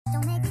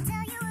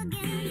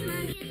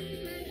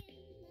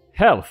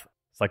Health,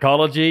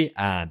 Psychology,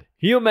 and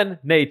Human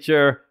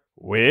Nature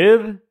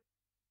with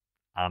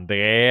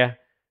André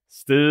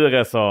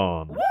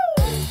Sturesson.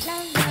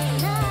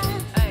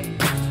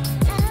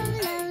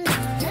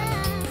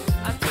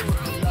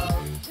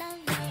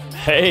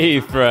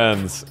 Hey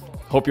friends,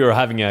 hope you're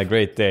having a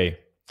great day.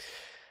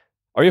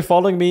 Are you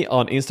following me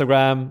on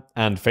Instagram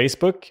and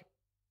Facebook?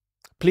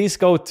 Please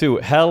go to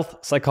Health,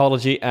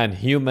 Psychology, and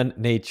Human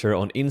Nature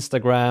on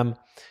Instagram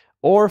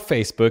or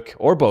Facebook,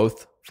 or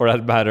both for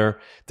that matter,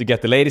 to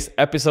get the latest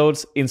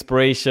episodes,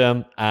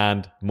 inspiration,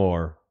 and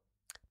more.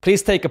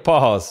 Please take a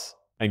pause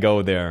and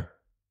go there.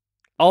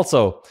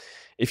 Also,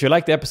 if you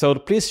like the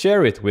episode, please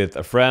share it with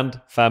a friend,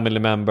 family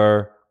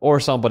member, or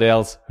somebody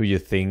else who you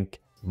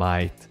think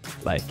might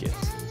like it.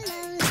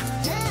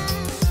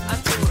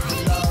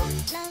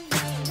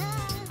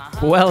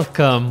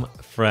 Welcome,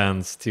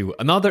 friends, to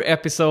another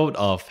episode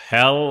of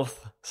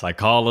Health,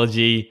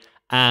 Psychology,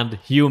 and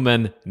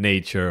Human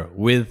Nature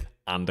with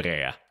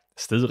André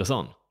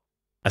Sturesson.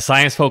 A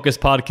science-focused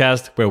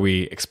podcast where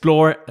we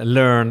explore,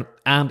 learn,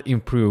 and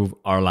improve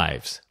our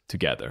lives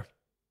together.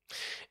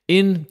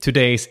 In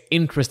today's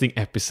interesting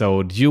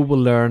episode, you will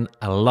learn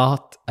a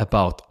lot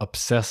about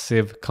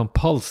Obsessive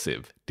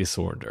Compulsive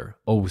Disorder,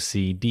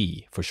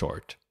 OCD for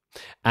short,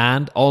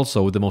 and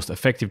also the most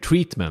effective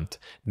treatment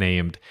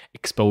named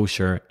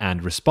Exposure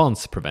and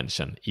Response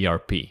Prevention,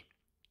 ERP.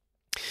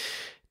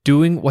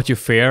 Doing what you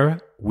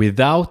fear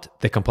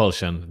without the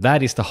compulsion,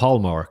 that is the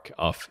hallmark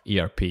of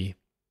ERP.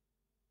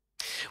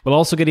 We'll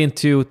also get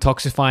into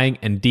toxifying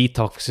and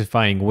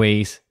detoxifying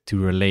ways to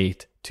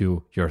relate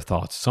to your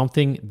thoughts,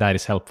 something that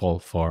is helpful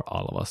for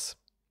all of us.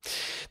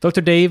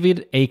 Dr.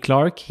 David A.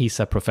 Clark, he's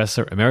a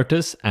professor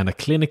emeritus and a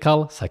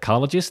clinical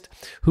psychologist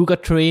who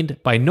got trained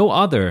by no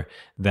other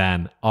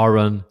than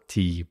Aaron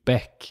T.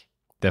 Beck,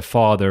 the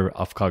father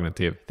of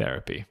cognitive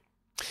therapy.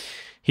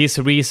 His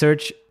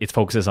research, it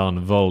focuses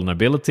on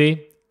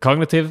vulnerability,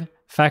 cognitive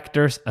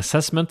factors,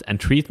 assessment and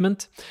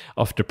treatment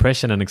of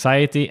depression and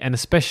anxiety, and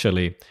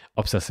especially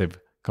obsessive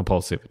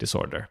compulsive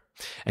disorder.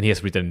 And he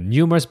has written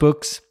numerous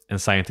books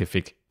and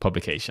scientific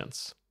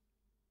publications.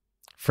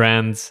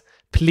 Friends,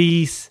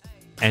 please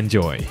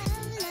enjoy.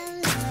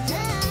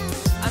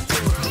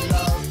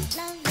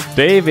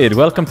 David,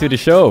 welcome to the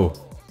show.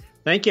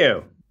 Thank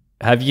you.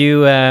 Have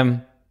you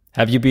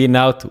been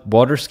out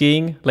water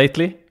skiing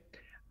lately?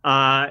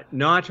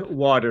 Not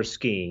water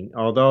skiing,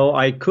 although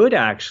I could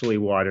actually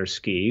water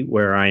ski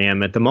where I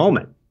am at the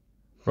moment.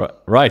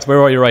 Right.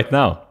 Where are you right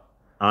now?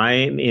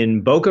 I'm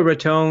in Boca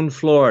Raton,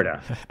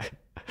 Florida.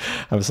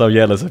 I'm so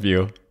jealous of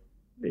you.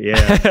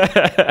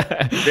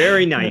 Yeah.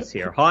 Very nice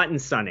here. Hot and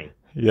sunny.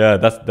 Yeah,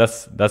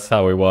 that's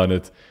how we want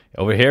it.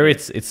 Over here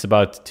it's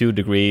about 2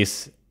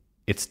 degrees,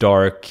 it's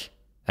dark,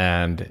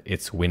 and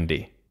it's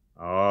windy.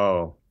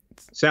 Oh.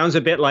 Sounds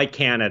a bit like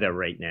Canada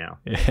right now.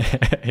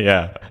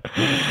 Yeah.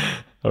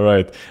 All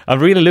right. I'm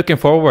really looking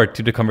forward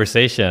to the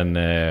conversation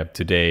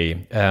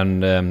today.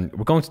 And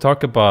we're going to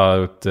talk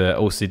about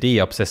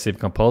OCD, Obsessive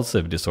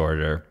Compulsive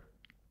Disorder.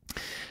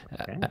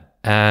 Okay.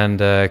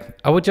 And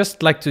I would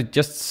just like to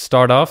just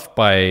start off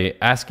by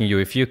asking you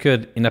if you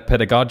could, in a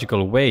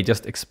pedagogical way,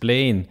 just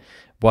explain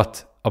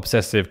what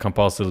Obsessive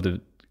Compulsive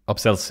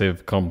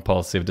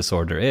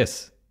Disorder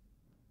is.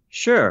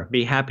 Sure.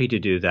 Be happy to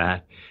do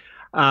that.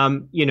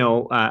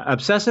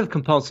 Obsessive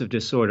compulsive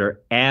disorder,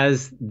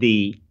 as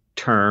the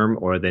term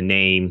or the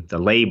name, the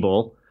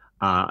label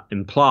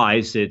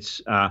implies,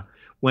 it's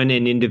when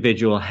an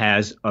individual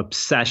has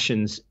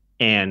obsessions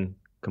and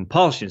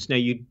compulsions. Now,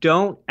 you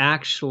don't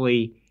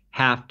actually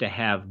have to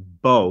have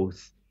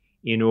both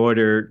in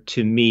order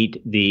to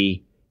meet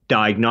the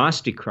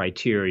diagnostic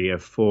criteria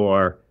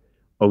for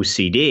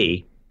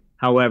OCD.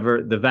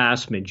 However, the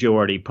vast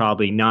majority,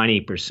 probably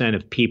 90%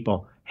 of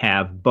people,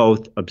 have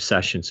both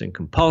obsessions and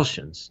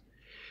compulsions.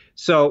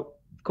 So,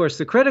 of course,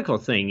 the critical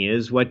thing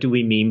is, what do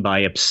we mean by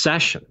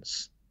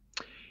obsessions?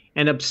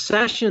 And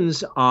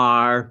obsessions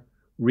are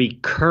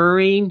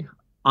recurring,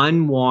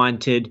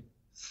 unwanted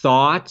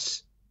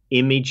thoughts,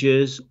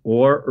 images,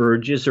 or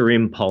urges or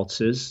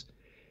impulses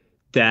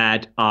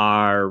that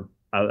are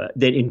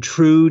that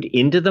intrude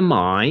into the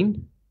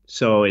mind.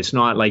 So it's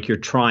not like you're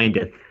trying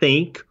to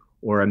think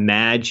or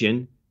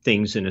imagine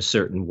things in a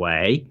certain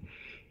way.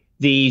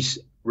 These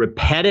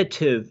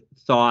repetitive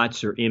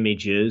thoughts or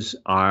images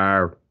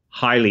are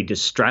highly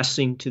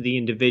distressing to the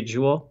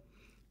individual.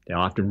 They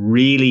often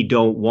really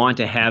don't want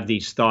to have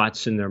these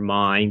thoughts in their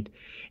mind,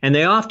 and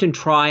they often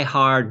try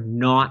hard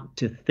not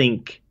to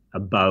think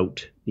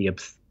about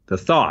the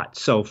thought.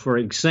 So, for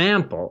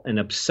example, an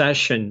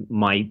obsession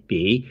might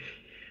be,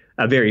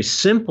 a very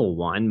simple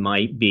one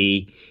might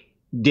be,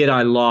 did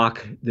I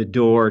lock the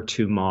door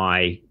to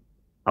my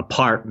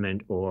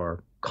apartment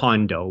or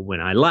condo when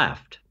I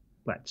left?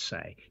 Let's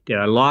say, did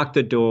I lock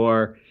the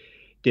door?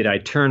 Did I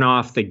turn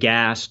off the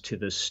gas to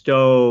the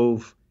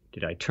stove?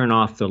 Did I turn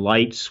off the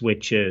light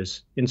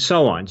switches? And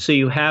so on. So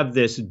you have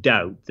this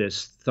doubt,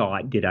 this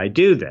thought, did I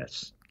do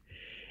this?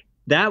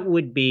 that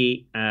would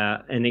be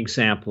an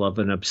example of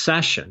an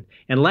obsession.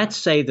 And let's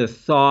say the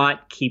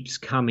thought keeps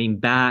coming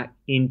back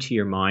into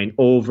your mind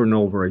over and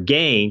over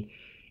again.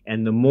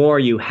 And the more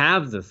you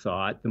have the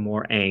thought, the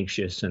more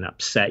anxious and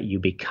upset you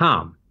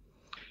become.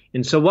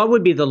 And so what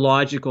would be the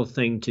logical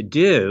thing to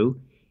do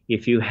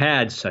if you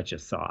had such a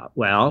thought?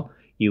 Well,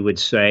 you would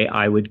say,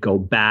 I would go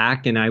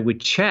back and I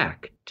would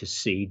check to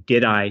see,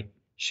 did I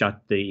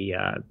shut the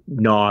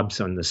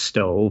knobs on the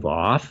stove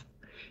off?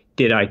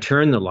 Did I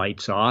turn the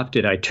lights off?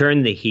 Did I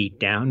turn the heat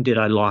down? Did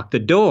I lock the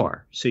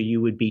door? So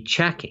you would be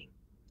checking,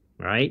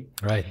 right?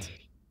 Right.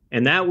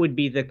 And that would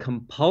be the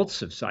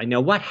compulsive side.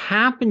 Now, what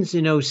happens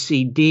in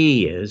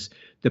OCD is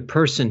the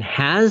person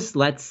has,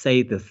 let's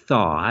say, the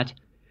thought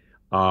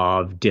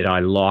of, did I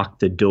lock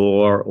the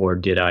door or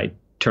did I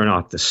turn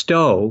off the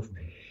stove?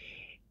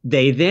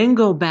 They then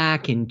go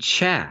back and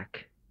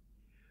check,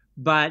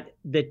 but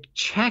the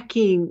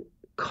checking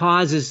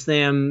causes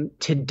them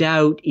to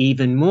doubt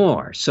even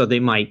more. So they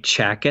might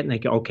check it and they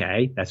go,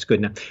 okay, that's good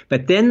enough.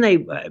 But then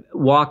they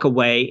walk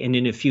away, and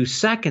in a few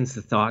seconds,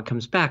 the thought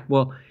comes back.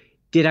 Well,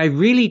 did I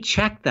really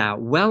check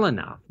that well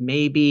enough?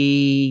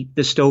 Maybe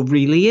the stove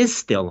really is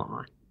still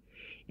on.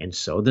 And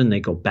so then they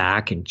go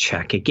back and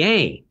check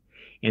again.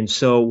 And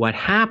so what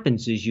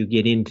happens is you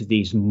get into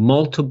these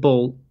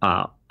multiple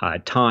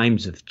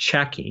times of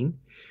checking.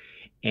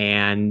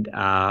 And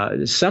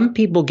some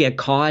people get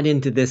caught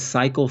into this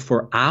cycle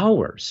for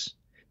hours,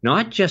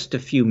 not just a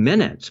few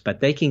minutes,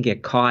 but they can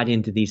get caught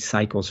into these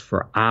cycles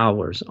for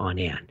hours on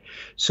end.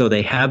 So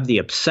they have the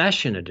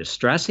obsession, a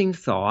distressing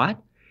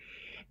thought,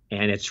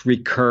 and it's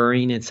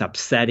recurring, it's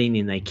upsetting,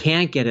 and they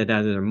can't get it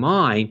out of their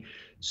mind.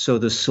 So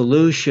the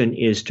solution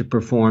is to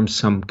perform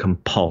some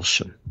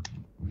compulsion.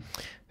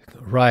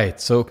 Right.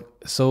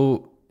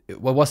 So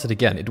what was it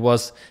again? It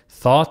was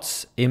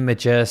thoughts,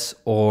 images,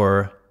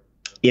 or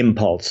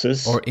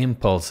impulses.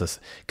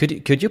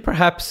 Could you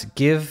perhaps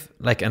give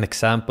like an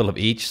example of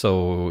each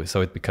so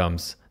it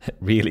becomes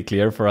really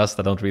clear for us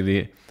that don't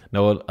really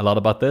know a lot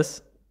about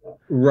this?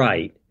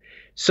 Right.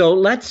 So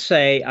let's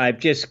say I've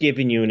just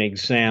given you an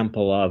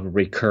example of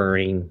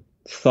recurring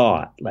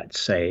thought, let's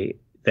say,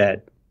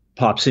 that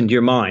pops into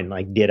your mind,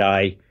 like did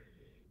I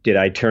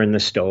turn the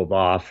stove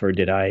off or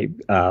did I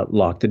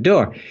lock the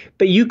door?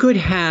 But you could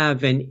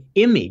have an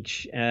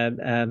image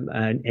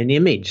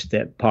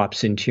that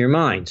pops into your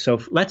mind.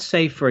 So let's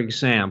say, for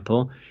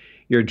example,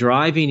 you're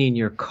driving in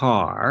your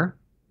car,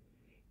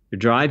 you're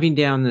driving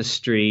down the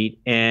street,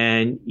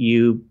 and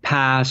you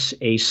pass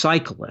a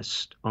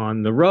cyclist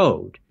on the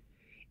road,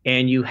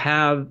 and you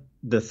have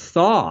the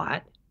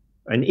thought,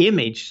 an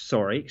image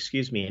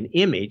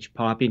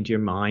pop into your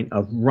mind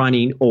of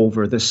running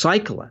over the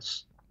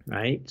cyclist.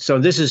 Right. So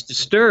this is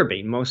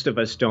disturbing. Most of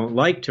us don't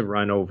like to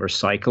run over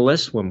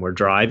cyclists when we're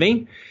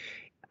driving.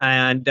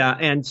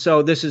 And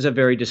so this is a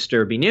very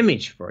disturbing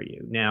image for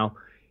you. Now,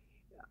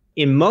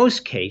 in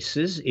most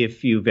cases,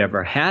 if you've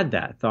ever had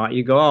that thought,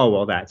 you go, oh,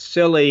 well, that's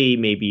silly.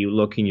 Maybe you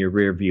look in your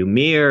rearview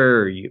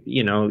mirror,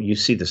 you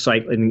see the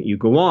cycle and you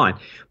go on.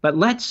 But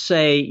let's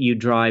say you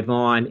drive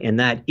on and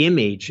that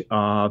image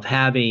of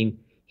having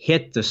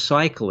hit the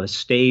cyclist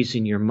stays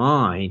in your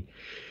mind.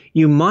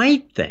 You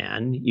might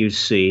then,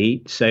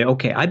 say,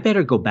 okay, I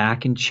better go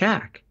back and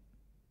check.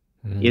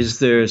 Is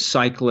there a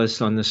cyclist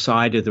on the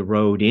side of the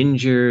road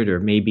injured or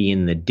maybe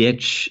in the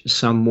ditch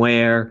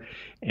somewhere?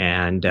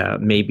 And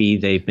maybe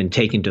they've been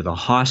taken to the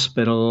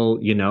hospital,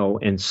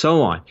 and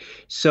so on.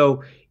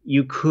 So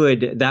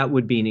that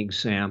would be an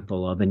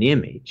example of an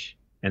image,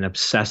 an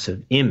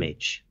obsessive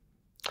image.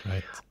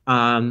 Right.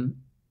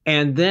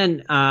 And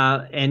then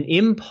an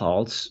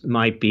impulse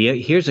might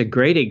be, here's a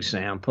great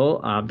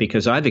example,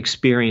 because I've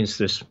experienced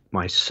this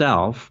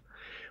myself,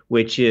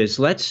 which is,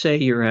 let's say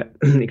you're at,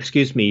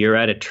 you're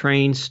at a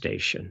train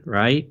station,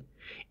 right?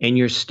 And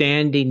you're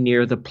standing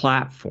near the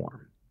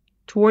platform,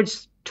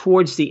 towards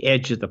the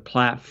edge of the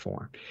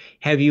platform.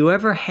 Have you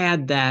ever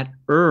had that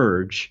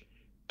urge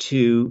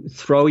to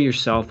throw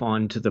yourself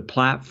onto the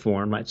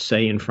platform, let's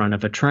say in front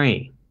of a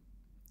train,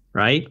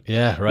 right?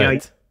 Yeah,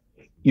 right. Now,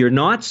 you're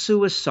not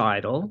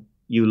suicidal.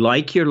 You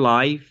like your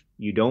life.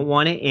 You don't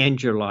want to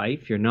end your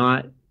life. You're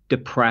not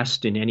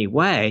depressed in any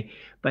way.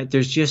 But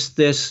there's just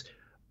this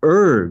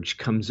urge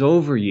comes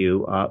over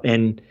you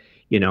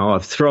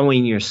of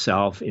throwing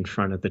yourself in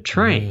front of the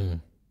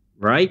train,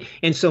 right?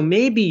 And so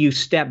maybe you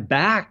step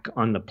back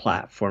on the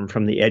platform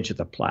from the edge of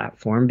the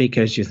platform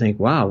because you think,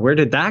 wow, where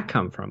did that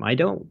come from? I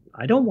don't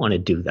want to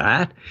do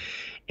that.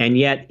 And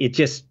yet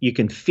you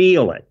can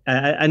feel it.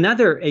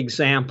 Another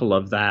example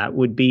of that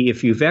would be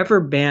if you've ever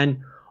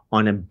been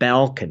on a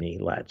balcony,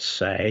 let's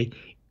say,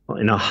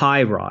 in a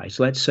high rise.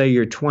 Let's say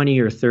you're 20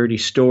 or 30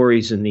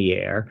 stories in the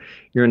air.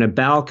 You're in a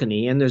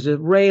balcony and there's a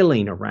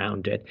railing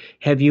around it.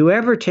 Have you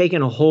ever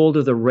taken a hold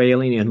of the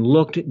railing and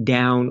looked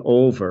down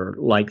over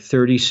like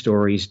 30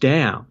 stories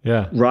down?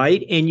 Yeah.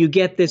 Right? And you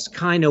get this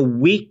kind of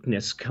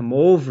weakness come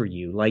over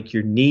you, like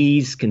your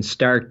knees can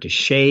start to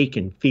shake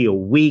and feel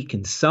weak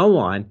and so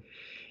on.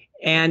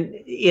 And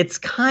it's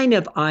kind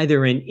of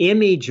either an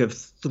image of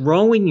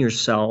throwing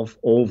yourself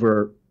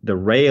over the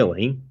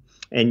railing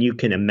And you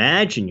can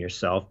imagine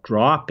yourself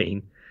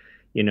dropping,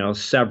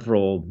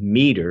 several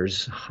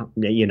meters,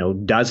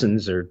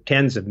 dozens or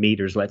tens of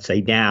meters, let's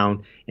say,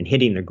 down and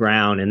hitting the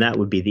ground. And that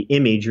would be the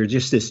image, or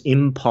just this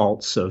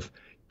impulse of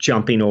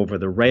jumping over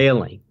the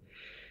railing.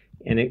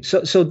 And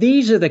so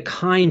these are the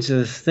kinds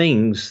of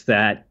things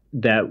that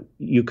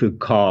you could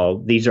call,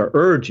 these are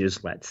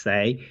urges, let's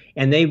say,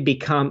 and they've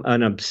become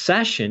an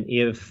obsession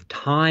if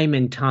time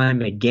and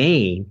time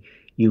again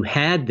you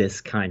had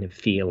this kind of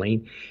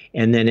feeling,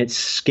 and then it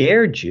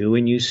scared you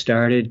and you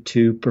started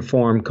to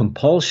perform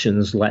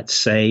compulsions, let's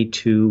say,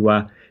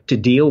 to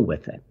deal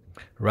with it.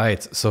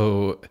 Right.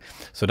 So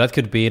that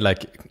could be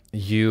like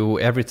you,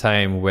 every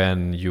time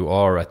when you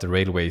are at the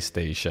railway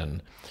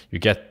station, you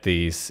get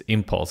these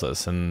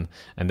impulses, and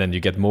then you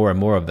get more and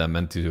more of them,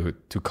 and to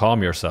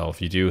calm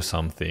yourself, you do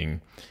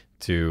something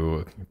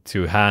to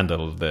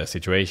handle the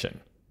situation.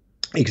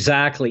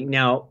 Exactly.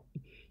 Now,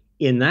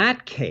 in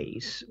that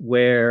case,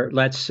 where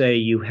let's say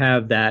you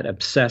have that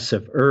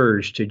obsessive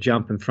urge to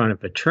jump in front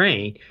of a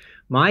train,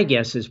 my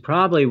guess is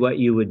probably what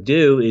you would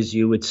do is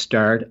you would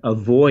start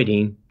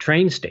avoiding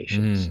train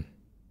stations.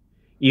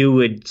 You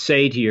would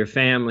say to your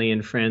family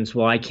and friends,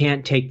 well, I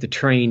can't take the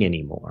train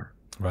anymore.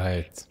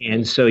 Right.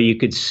 And so you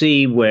could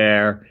see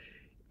where,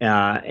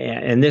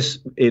 and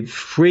it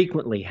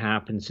frequently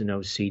happens in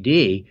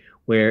OCD,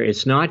 where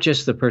it's not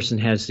just the person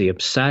has the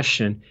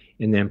obsession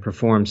and then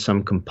performs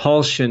some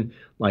compulsion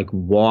like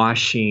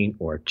washing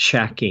or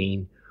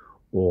checking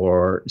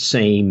or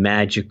saying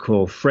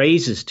magical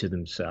phrases to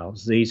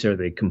themselves. These are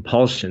the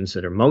compulsions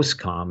that are most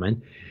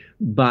common,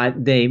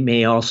 but they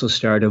may also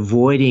start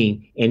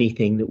avoiding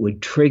anything that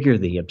would trigger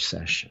the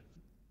obsession.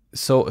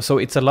 So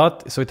it's a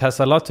lot. So it has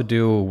a lot to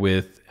do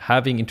with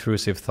having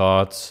intrusive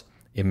thoughts,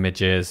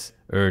 images,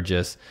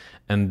 urges,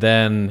 and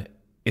then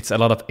it's a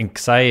lot of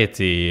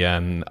anxiety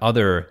and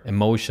other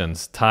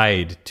emotions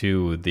tied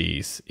to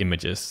these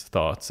images,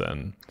 thoughts,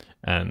 and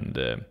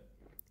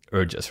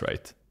urges,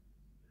 right?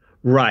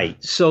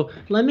 Right. So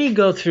let me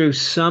go through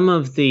some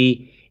of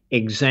the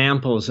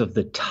examples of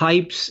the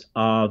types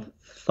of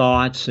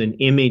thoughts and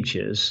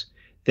images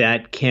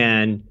that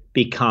can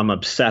become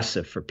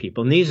obsessive for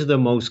people. And these are the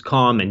most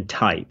common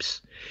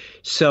types.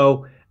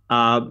 So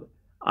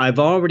I've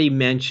already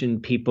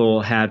mentioned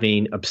people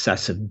having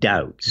obsessive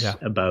doubts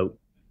about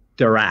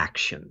their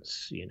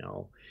actions,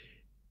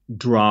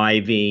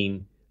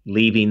 driving,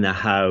 leaving the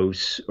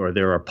house or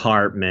their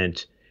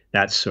apartment,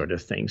 that sort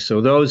of thing.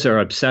 So those are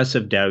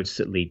obsessive doubts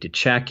that lead to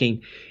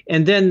checking.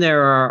 And then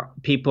there are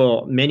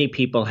many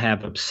people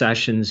have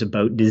obsessions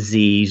about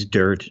disease,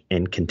 dirt,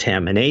 and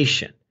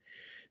contamination.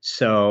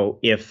 So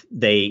if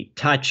they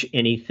touch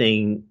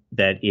anything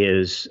that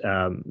is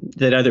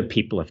that other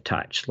people have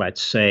touched,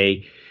 let's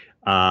say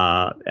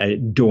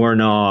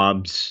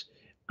doorknobs,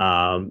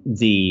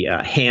 the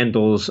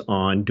handles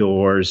on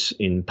doors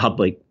in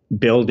public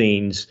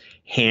buildings,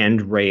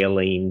 hand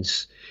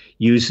railings,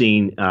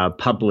 using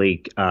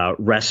public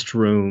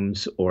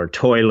restrooms or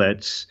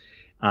toilets,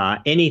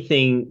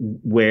 anything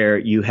where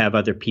you have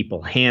other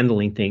people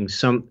handling things.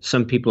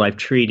 Some people I've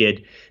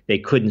treated, they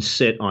couldn't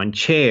sit on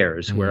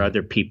chairs where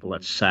other people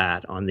have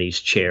sat on these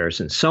chairs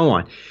and so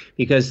on,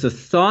 because the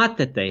thought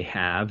that they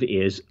have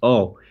is,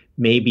 oh,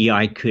 maybe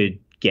I could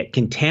get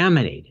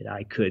contaminated.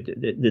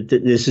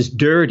 This is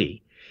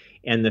dirty.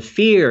 And the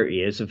fear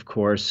is, of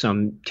course,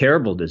 some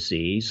terrible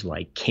disease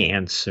like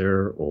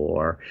cancer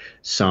or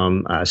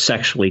some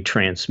sexually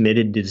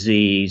transmitted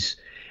disease.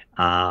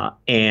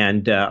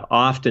 And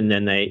often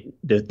then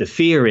the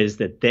fear is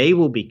that they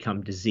will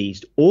become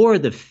diseased, or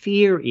the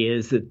fear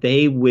is that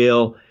they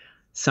will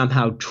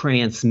somehow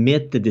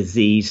transmit the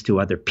disease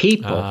to other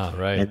people.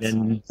 Right. And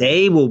then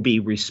they will be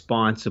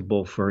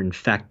responsible for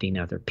infecting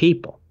other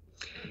people.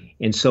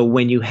 And so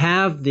when you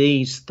have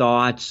these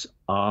thoughts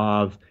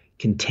of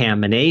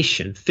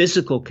contamination,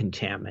 physical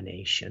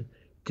contamination,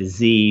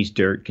 disease,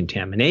 dirt,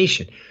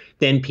 contamination,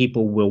 then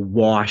people will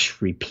wash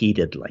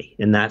repeatedly,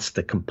 and that's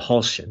the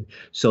compulsion.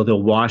 So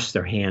they'll wash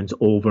their hands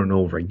over and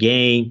over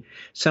again.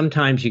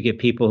 Sometimes you get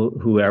people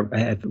who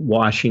have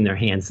washing their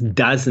hands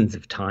dozens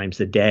of times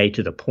a day,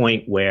 to the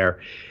point where,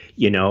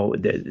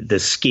 the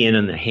skin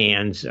on the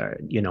hands are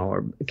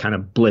kind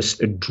of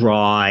blistered,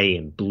 dry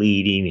and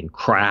bleeding and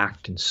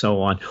cracked and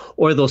so on.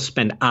 Or they'll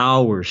spend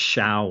hours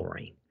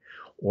showering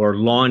or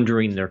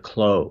laundering their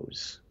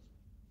clothes.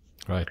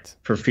 Right.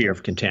 For fear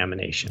of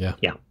contamination.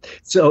 Yeah.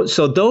 So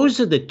those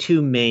are the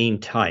two main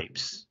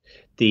types: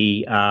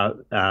 the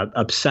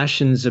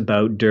obsessions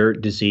about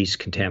dirt, disease,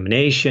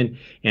 contamination,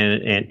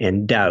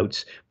 and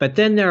doubts. But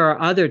then there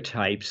are other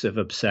types of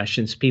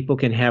obsessions. People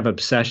can have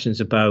obsessions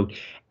about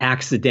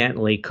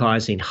accidentally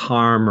causing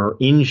harm or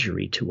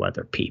injury to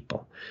other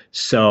people.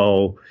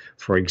 So,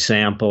 for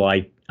example,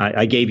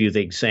 I gave you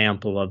the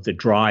example of the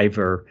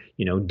driver.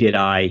 Did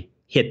I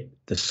hit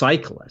the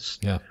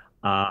cyclist? Yeah.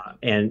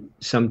 And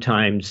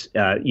sometimes,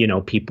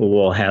 people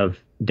will have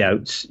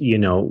doubts,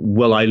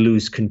 will I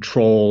lose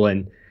control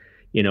and,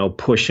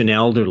 push an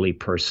elderly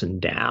person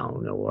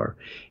down? Or,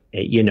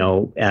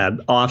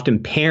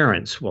 often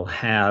parents will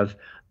have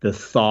the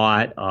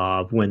thought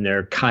of when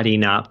they're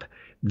cutting up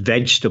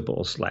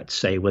vegetables, let's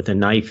say, with a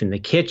knife in the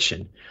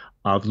kitchen,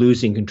 of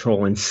losing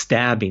control and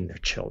stabbing their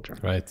children.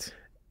 Right.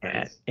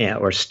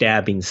 Or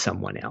stabbing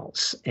someone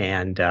else.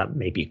 And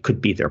maybe it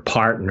could be their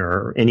partner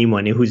or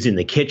anyone who's in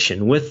the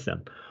kitchen with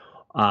them.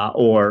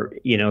 Or,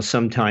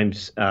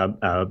 sometimes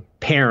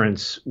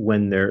parents,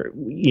 when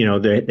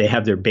they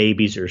have their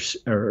babies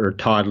or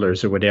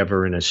toddlers or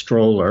whatever in a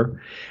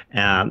stroller,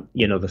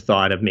 the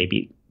thought of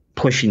maybe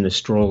pushing the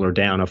stroller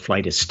down a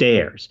flight of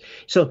stairs.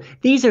 So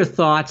these are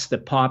thoughts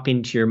that pop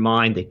into your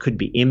mind. They could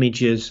be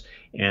images,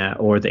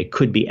 or they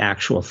could be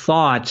actual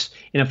thoughts.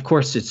 And of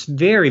course, it's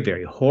very,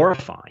 very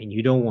horrifying.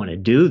 You don't want to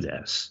do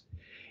this.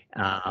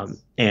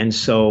 And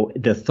so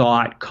the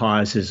thought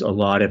causes a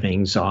lot of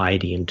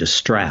anxiety and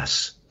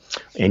distress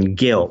and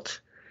guilt.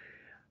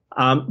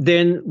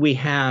 Then we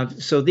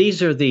have, so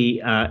these are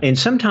and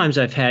sometimes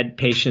I've had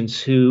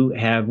patients who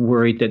have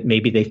worried that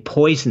maybe they've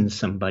poisoned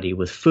somebody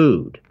with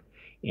food.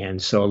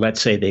 And so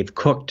let's say they've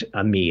cooked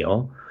a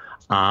meal.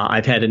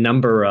 I've had a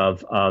number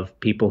of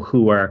people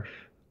who are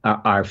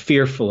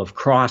fearful of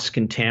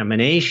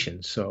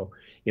cross-contamination. So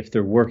if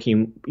they're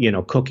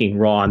cooking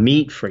raw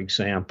meat, for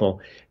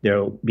example,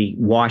 they'll be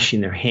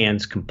washing their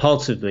hands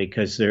compulsively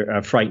because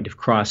they're frightened of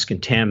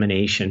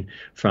cross-contamination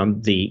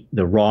from the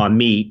raw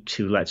meat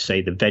to, let's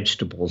say, the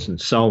vegetables and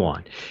so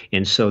on.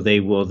 And so they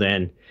will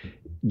then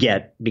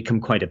become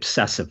quite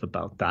obsessive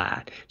about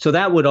that. So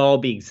that would all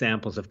be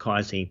examples of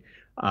causing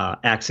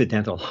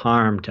accidental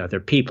harm to other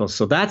people.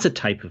 So that's a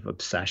type of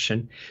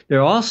obsession. There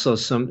are also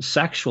some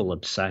sexual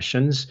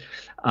obsessions.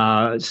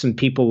 Some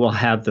people will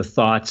have the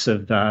thoughts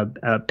of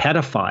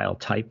pedophile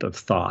type of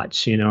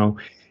thoughts,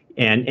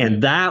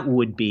 and that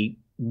would be,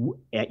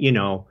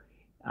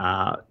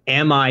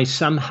 am I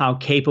somehow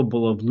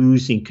capable of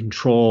losing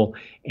control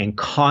and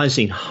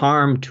causing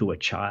harm to a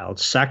child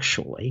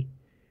sexually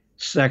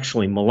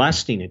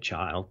molesting a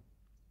child,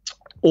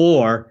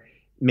 or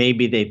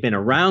maybe they've been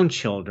around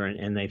children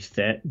and they've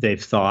had the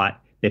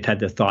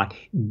thought,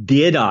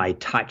 did I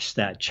touch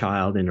that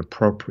child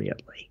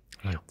inappropriately?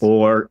 Right.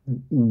 Or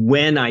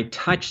when I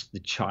touched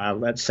the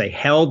child, let's say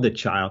held the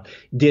child,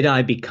 did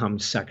I become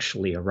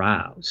sexually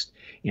aroused?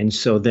 And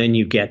so then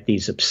you get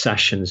these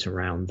obsessions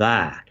around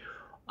that.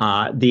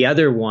 The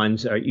other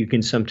ones are, you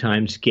can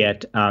sometimes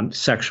get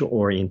sexual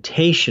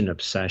orientation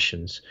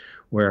obsessions,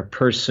 where a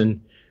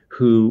person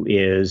who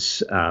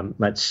is,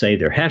 let's say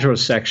they're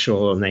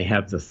heterosexual and they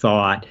have the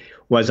thought,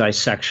 was I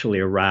sexually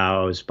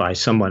aroused by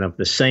someone of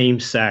the same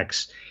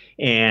sex?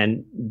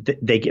 And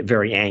they get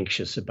very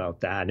anxious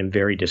about that and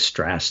very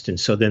distressed. And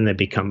so then they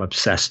become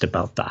obsessive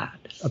about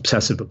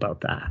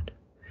that.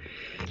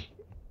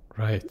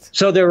 Right.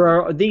 So there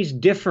are these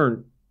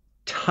different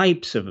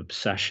types of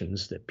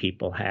obsessions that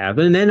people have.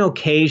 And then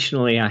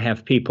occasionally we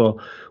have people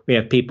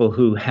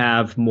who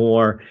have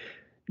more.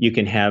 You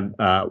can have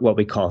what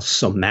we call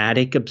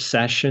somatic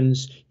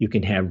obsessions. You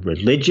can have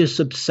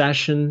religious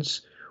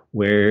obsessions,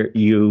 where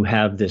you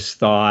have this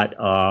thought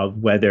of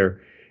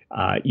whether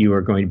you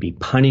are going to be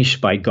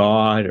punished by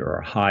God or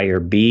a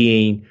higher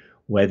being,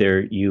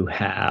 whether you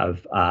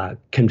have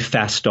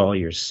confessed all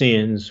your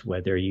sins,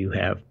 whether you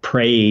have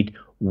prayed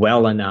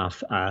well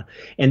enough.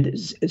 And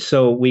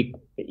so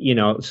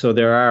so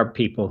there are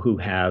people who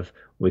have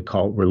what we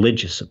call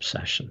religious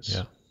obsessions.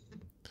 Yeah.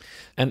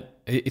 And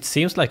it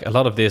seems like a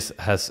lot of this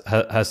has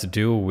to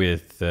do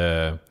with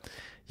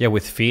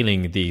with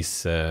feeling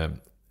these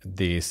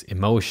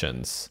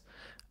emotions,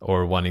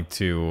 or wanting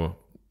to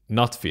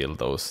not feel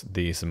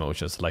these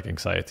emotions like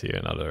anxiety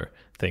and other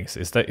things.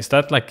 Is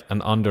that like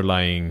an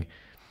underlying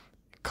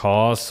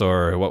cause,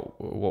 or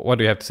what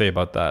do you have to say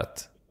about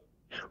that?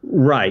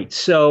 Right.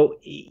 So,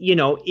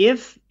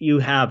 if you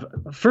have,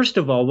 first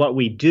of all, what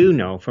we do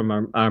know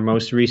from our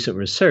most recent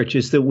research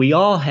is that we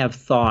all have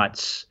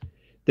thoughts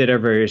that are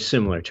very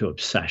similar to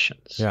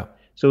obsessions. Yeah.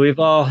 So we've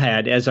all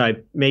had, as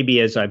I've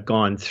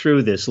gone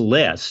through this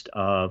list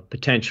of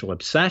potential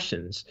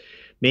obsessions,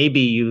 maybe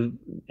you,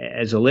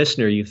 as a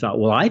listener, you thought,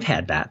 well, I've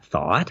had that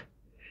thought,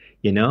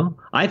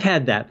 I've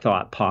had that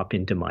thought pop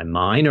into my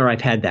mind, or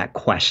I've had that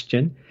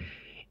question,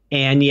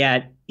 and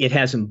yet it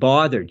hasn't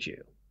bothered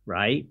you,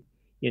 right?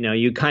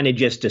 You kind of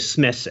just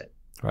dismiss it,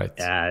 right,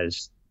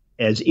 as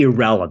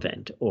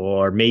irrelevant,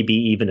 or maybe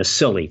even a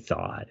silly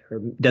thought, or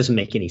doesn't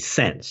make any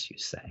sense, you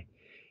say.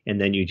 And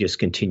then you just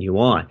continue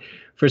on.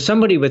 For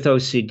somebody with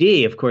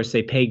OCD, of course,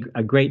 they pay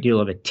a great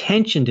deal of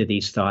attention to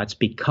these thoughts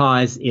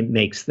because it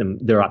makes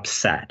they're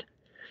upset.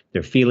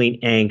 They're feeling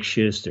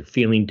anxious, they're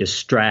feeling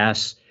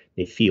distress,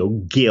 they feel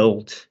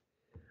guilt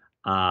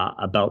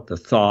about the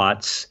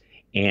thoughts.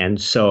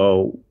 And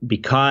so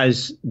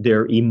because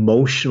they're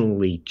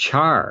emotionally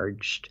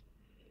charged,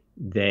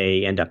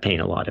 they end up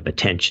paying a lot of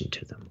attention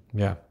to them.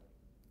 Yeah.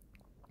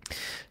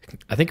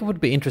 I think it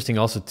would be interesting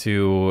also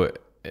to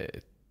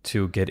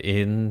get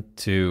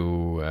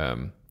into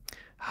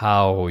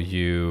how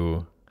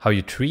you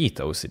treat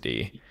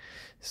OCD.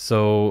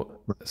 So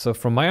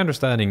from my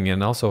understanding,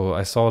 and also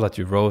I saw that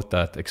you wrote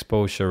that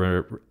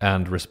exposure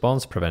and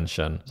response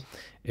prevention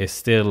is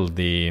still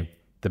the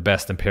the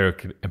best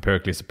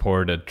empirically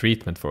supported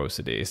treatment for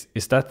OCD.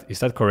 Is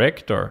that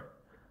correct, or?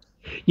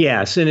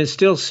 Yes, and it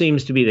still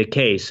seems to be the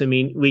case. I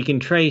mean, we can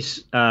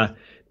trace the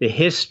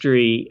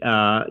history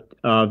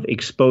of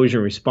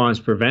exposure response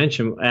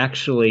prevention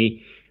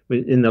actually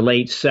in the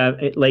late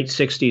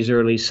 60s,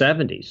 early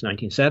 70s,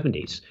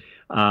 1970s,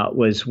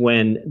 was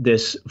when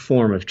this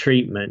form of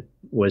treatment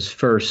was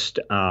first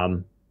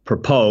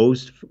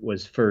proposed,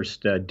 was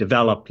first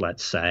developed,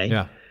 let's say.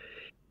 Yeah.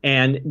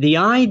 And the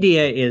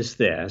idea is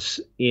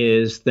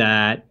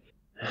that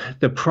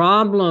the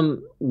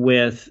problem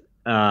with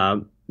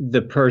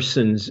the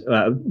person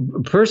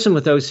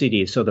with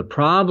OCD, so the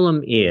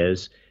problem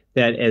is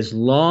that as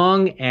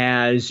long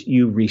as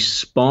you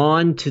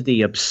respond to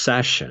the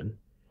obsession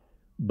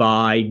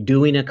by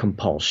doing a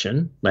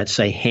compulsion, let's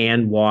say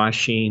hand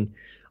washing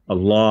a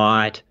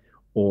lot,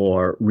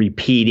 or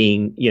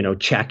repeating,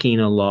 checking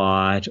a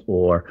lot,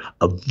 or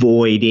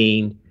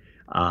avoiding.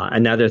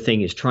 Another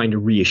thing is trying to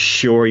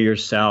reassure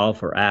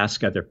yourself or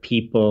ask other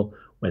people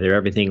whether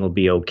everything will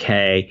be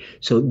okay.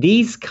 So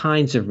these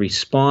kinds of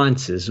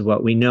responses,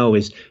 what we know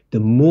is the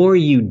more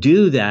you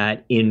do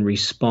that in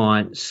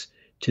response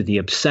to the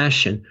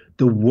obsession,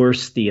 the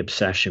worse the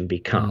obsession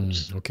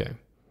becomes. Okay.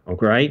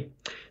 Right?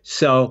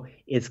 So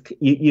it's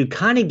you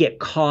kind of get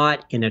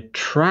caught in a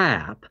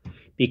trap,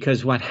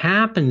 because what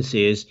happens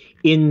is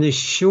in the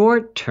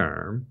short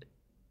term,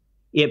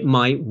 it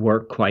might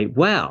work quite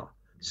well.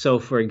 So,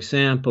 for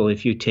example,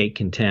 if you take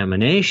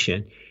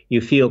contamination, you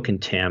feel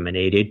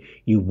contaminated,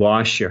 you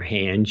wash your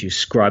hands, you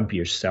scrub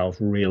yourself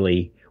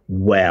really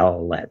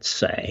well, let's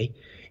say,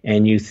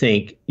 and you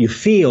think you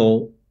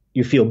feel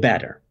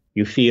better.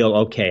 You feel,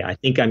 okay, I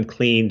think I'm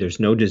clean, there's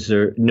no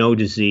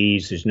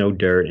disease, there's no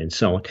dirt, and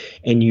so on,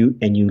 and you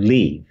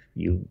leave.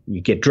 You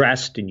get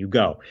dressed and you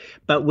go.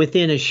 But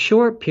within a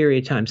short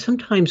period of time,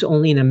 sometimes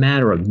only in a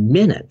matter of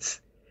minutes,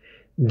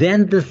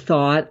 then the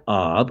thought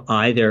of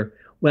either,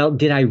 well,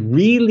 did I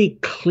really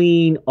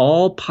clean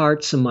all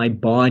parts of my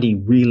body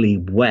really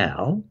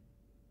well?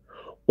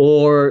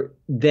 Or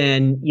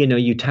then,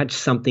 you touch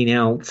something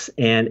else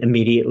and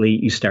immediately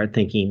you start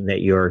thinking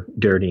that you're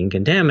dirty and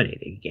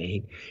contaminated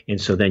again. And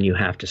so then you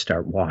have to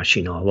start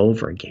washing all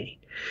over again.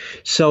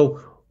 So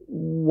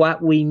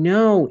what we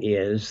know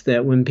is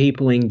that when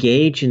people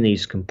engage in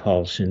these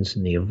compulsions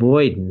and the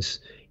avoidance,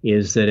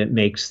 is that it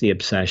makes the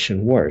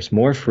obsession worse,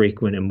 more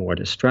frequent and more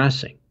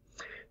distressing.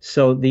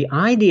 So the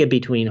idea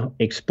between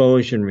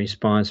exposure and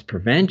response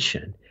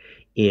prevention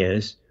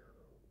is,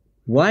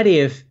 what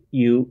if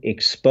you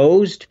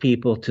exposed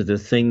people to the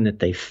thing that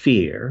they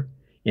fear,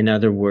 in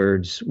other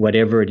words,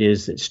 whatever it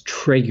is that's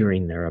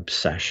triggering their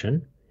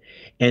obsession,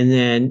 and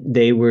then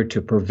they were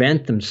to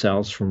prevent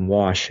themselves from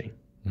washing,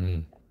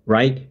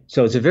 right?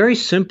 So it's a very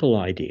simple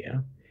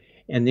idea.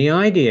 And the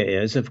idea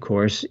is, of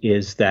course,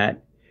 is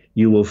that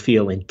you will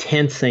feel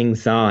intense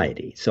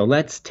anxiety. So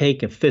let's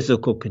take a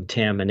physical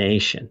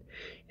contamination.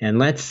 And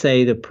let's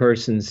say the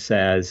person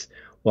says,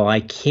 well, I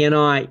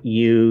cannot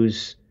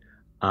use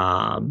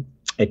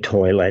a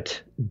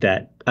toilet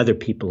that other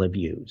people have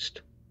used.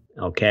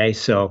 Okay,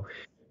 so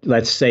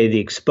let's say the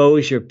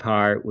exposure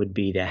part would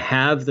be to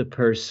have the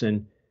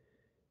person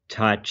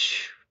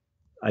touch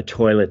a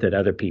toilet that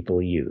other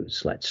people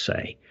use, let's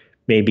say.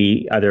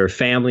 Maybe other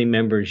family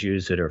members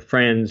use it, or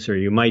friends, or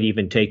you might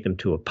even take them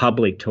to a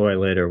public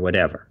toilet or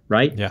whatever,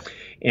 right? Yeah.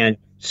 And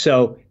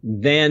so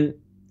then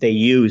they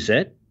use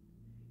it.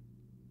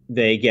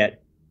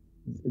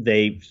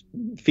 They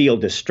feel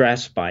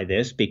distressed by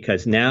this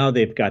because now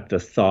they've got the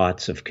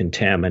thoughts of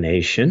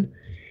contamination,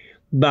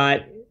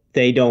 but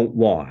they don't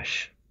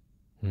wash,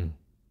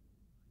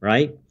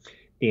 right?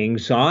 The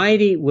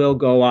anxiety will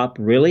go up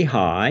really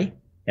high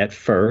at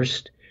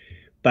first,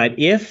 but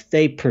if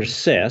they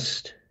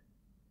persist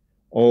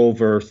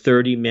over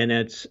 30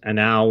 minutes, an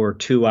hour,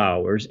 2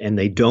 hours, and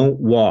they don't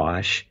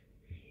wash,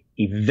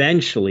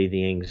 eventually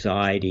the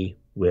anxiety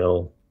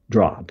will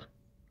drop.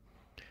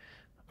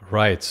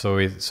 Right. So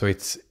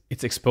it's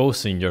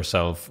exposing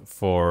yourself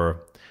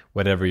for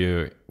whatever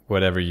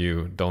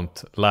you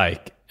don't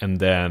like, and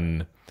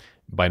then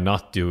by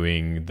not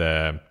doing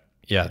the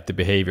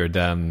behavior,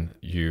 then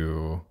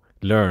you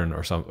learn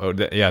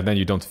then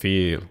you don't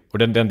feel, or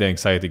then the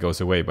anxiety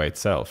goes away by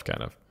itself,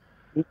 kind of.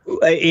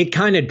 It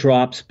kind of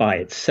drops by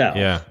itself.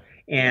 Yeah.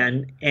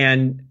 And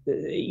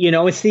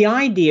it's the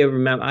idea,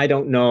 remember, I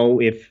don't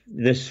know if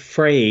this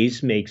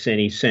phrase makes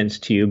any sense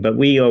to you, but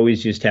we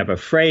always used to have a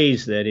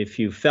phrase that if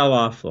you fell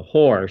off the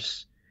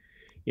horse,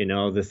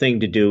 the thing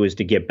to do is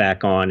to get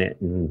back on it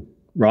and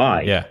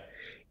ride. Yeah.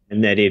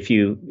 And that if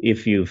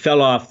you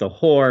fell off the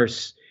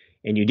horse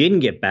and you didn't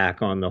get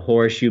back on the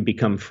horse, you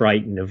become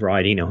frightened of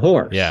riding a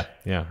horse. Yeah,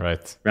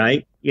 right.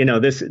 Right?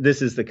 This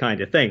is the kind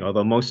of thing,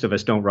 although most of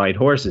us don't ride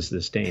horses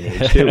this day and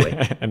age, do we?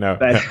 I know.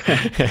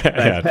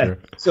 True.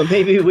 So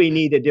maybe we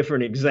need a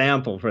different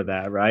example for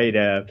that, right?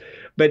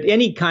 But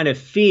any kind of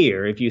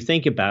fear, if you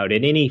think about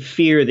it, any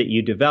fear that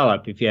you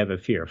develop, if you have a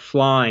fear of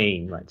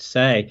flying, let's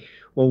say,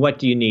 well, what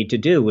do you need to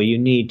do? Well, you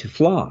need to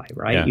fly,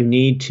 right? Yeah. You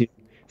need to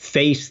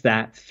face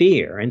that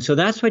fear. And so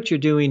that's what you're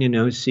doing in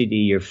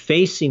OCD. You're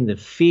facing the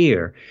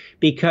fear,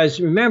 because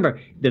remember,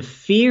 the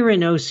fear in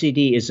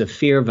OCD is a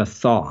fear of a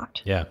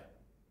thought. Yeah.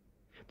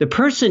 The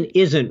person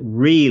isn't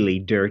really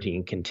dirty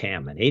and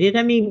contaminated.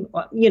 I mean,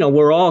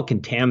 we're all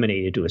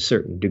contaminated to a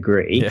certain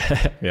degree.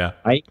 Yeah. Yeah.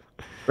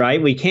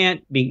 Right? We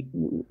can't be,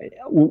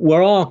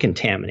 we're all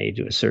contaminated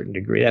to a certain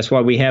degree. That's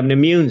why we have an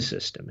immune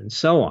system and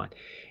so on.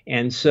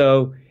 And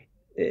so,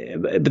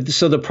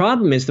 so the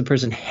problem is the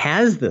person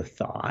has the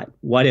thought,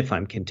 what if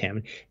I'm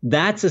contaminated?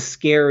 That's a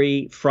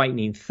scary,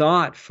 frightening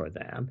thought for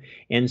them.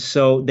 And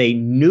so they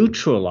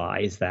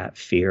neutralize that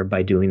fear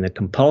by doing the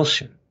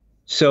compulsion.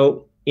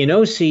 So in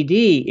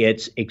OCD,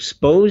 it's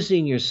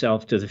exposing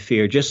yourself to the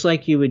fear just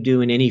like you would do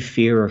in any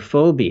fear or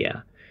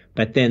phobia.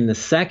 But then the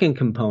second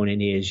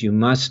component is you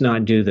must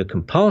not do the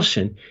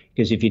compulsion,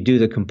 because if you do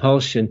the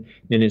compulsion,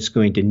 then it's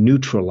going to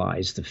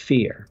neutralize the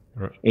fear.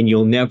 Right. And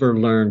you'll never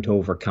learn to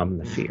overcome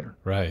the fear.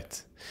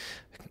 Right.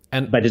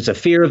 But it's a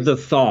fear of the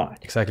thought.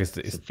 Exactly.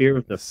 It's a fear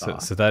of the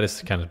thought. So that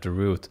is kind of the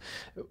root.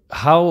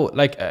 How,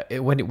 like,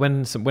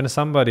 when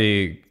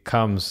somebody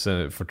comes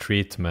for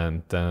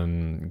treatment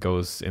and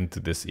goes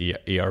into this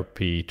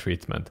ERP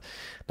treatment,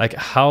 like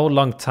how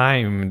long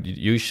time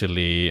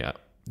usually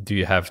do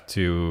you have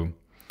to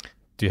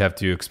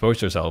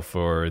expose yourself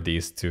for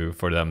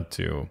them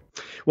to?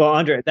 Well,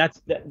 Andre, that's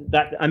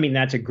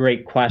a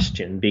great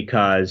question,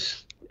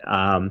 because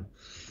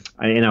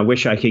and I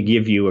wish I could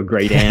give you a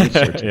great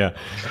answer to yeah.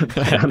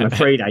 But I'm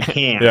afraid I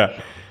can't.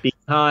 Yeah.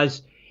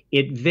 Because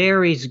it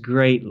varies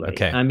greatly.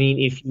 Okay. I mean,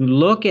 if you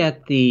look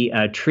at the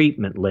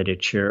treatment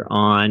literature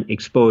on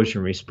exposure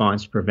and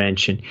response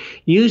prevention,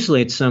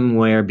 usually it's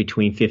somewhere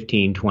between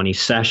 15, 20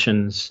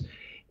 sessions.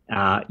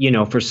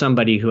 For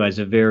somebody who has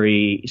a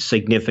very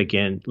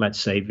significant, let's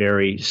say,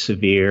 very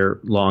severe,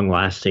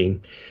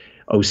 long-lasting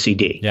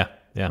OCD. Yeah,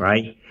 yeah.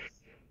 Right?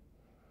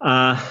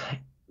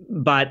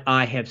 But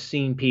I have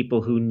seen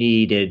people who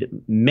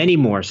needed many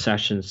more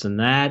sessions than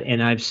that,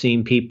 and I've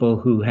seen people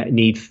who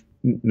need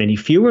many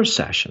fewer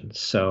sessions.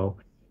 So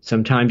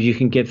sometimes you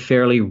can get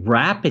fairly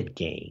rapid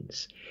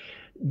gains.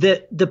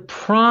 The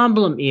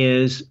problem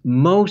is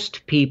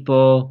most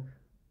people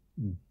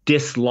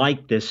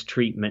dislike this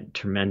treatment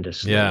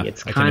tremendously. Yeah,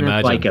 it's kind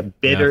of like a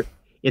bitter,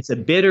 it's a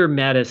bitter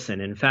medicine.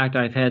 In fact,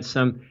 I've had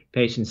some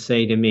patients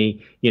say to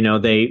me,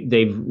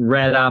 they've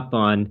read up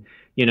on,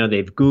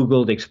 they've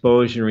Googled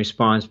exposure and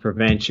response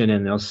prevention,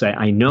 and they'll say,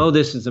 I know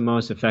this is the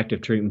most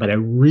effective treatment, but I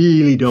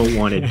really don't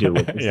want to do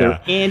it. Is there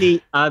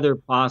any other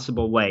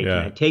possible way? Can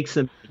I take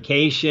some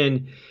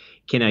medication?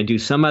 Can I do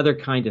some other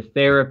kind of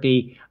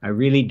therapy? I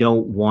really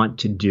don't want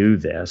to do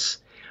this.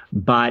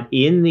 But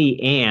in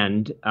the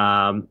end,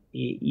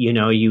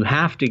 you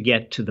have to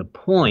get to the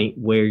point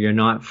where you're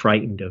not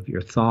frightened of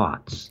your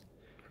thoughts.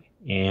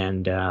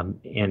 And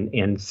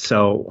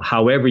so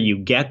however you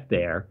get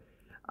there,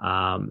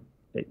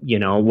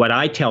 what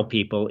I tell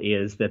people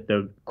is that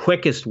the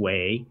quickest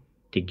way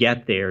to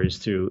get there is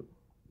through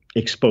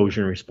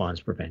exposure and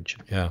response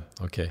prevention. Yeah.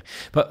 Okay.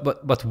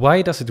 But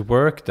why does it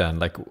work then?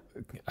 Like,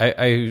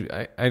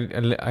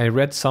 I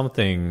read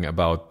something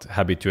about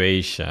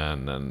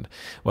habituation and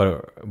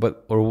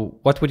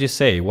what would you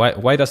say?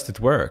 Why does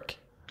it work?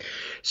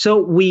 So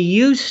we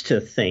used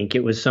to think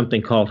it was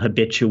something called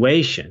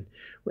habituation.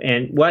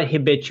 And what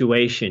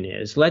habituation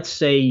is, let's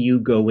say you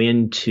go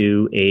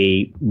into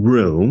a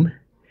room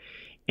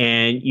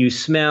and you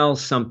smell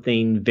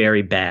something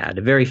very bad,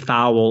 a very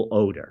foul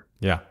odor.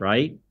 Yeah.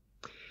 Right?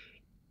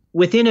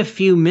 Within a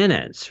few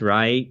minutes,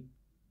 right,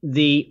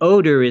 the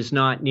odor is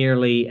not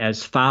nearly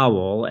as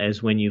foul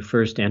as when you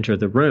first enter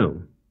the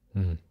room.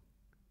 Mm-hmm.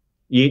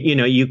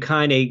 You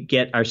kind of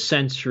get our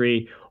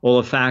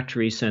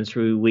olfactory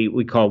sensory,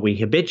 we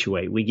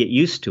habituate, we get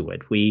used to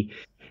it.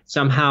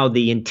 Somehow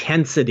the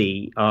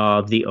intensity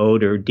of the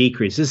odor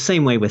decreases. The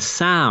same way with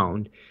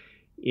sound.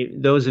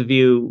 Those of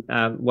you,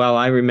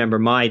 I remember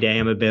my day,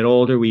 I'm a bit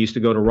older, we used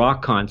to go to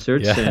rock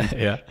concerts and,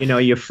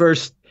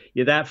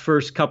 that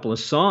first couple of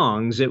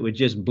songs, it would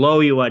just blow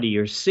you out of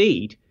your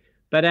seat.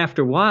 But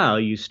after a while,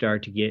 you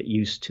start to get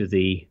used to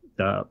the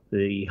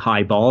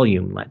high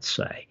volume, let's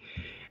say.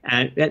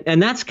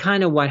 And that's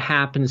kind of what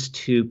happens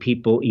to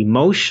people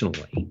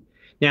emotionally.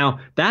 Now,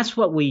 that's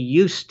what we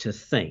used to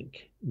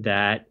think,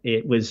 that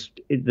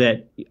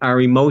that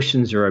our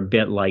emotions are a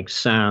bit like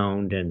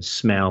sound and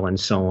smell and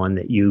so on,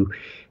 that you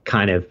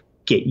kind of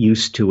get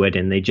used to it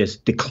and they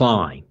just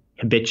decline,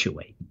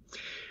 habituate.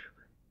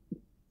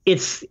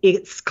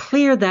 It's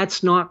clear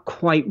that's not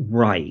quite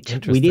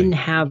right. We didn't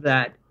have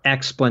that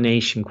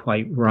explanation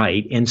quite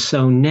right. And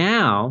so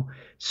now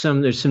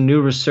there's some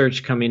new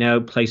research coming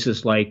out,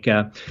 places like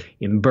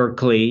in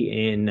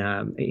Berkeley,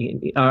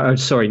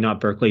 not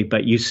Berkeley,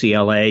 but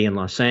UCLA in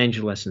Los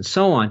Angeles and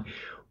so on,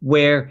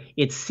 where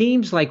it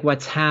seems like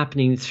what's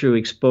happening through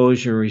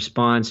exposure and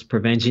response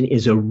prevention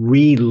is a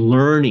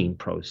relearning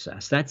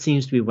process. That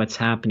seems to be what's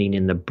happening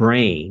in the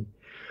brain,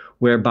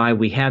 whereby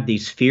we have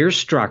these fear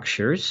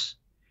structures,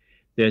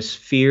 this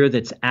fear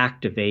that's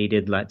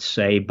activated, let's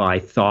say, by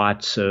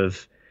thoughts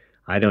of,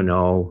 I don't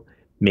know,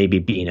 maybe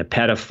being a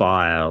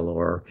pedophile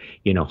or,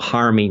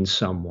 harming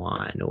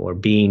someone or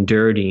being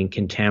dirty and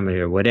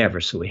contaminated or whatever.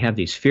 So we have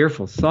these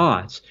fearful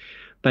thoughts.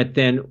 But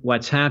then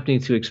what's happening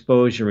through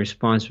exposure and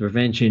response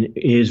prevention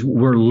is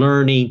we're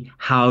learning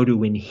how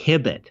to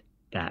inhibit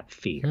that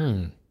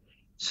fear.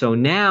 So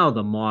now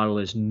the model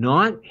is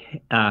not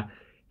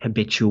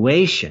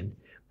habituation,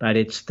 but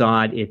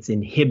it's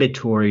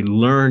inhibitory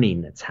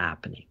learning that's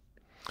happening.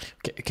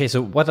 Okay,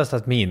 so what does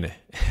that mean?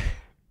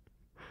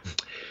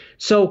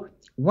 So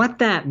what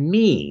that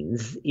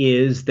means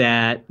is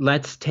that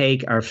let's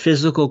take our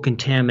physical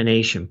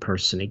contamination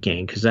person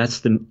again, because that's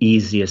the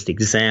easiest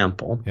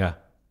example. Yeah.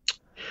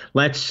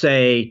 Let's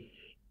say,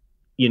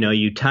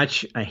 you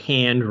touch a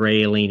hand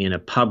railing in a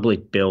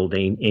public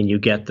building and you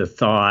get the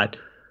thought,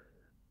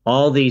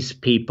 all these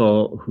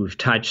people who've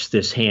touched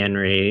this hand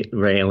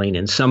railing,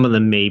 and some of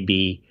them may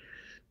be,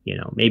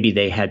 maybe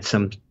they had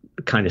some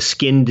kind of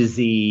skin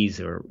disease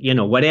or,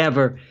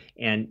 whatever.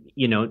 And,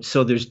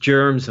 so there's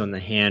germs on the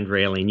hand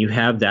railing. You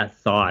have that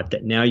thought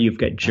that now you've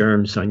got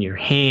germs on your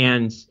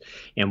hands.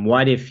 And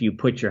what if you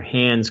put your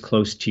hands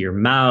close to your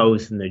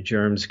mouth and the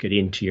germs get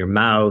into your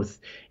mouth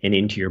and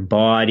into your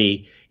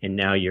body, and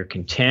now you're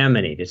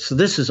contaminated? So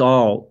this is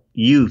all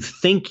you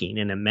thinking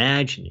and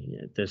imagining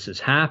that this is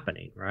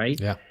happening, right?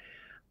 Yeah.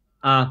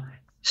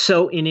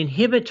 So in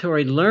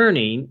inhibitory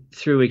learning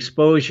through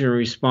exposure and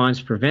response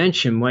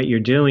prevention, what you're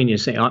doing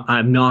is saying,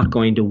 I'm not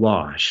going to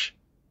wash.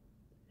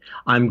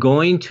 I'm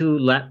going to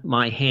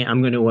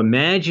I'm going to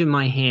imagine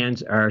my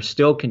hands are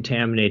still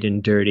contaminated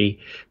and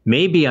dirty.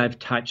 Maybe I've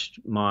touched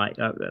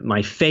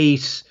my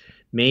face.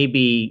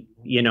 Maybe,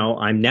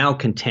 I'm now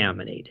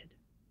contaminated.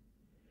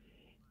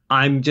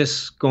 I'm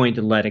just going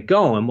to let it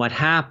go. And what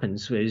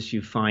happens is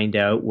you find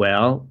out,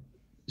 well,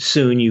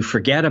 soon you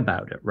forget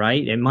about it,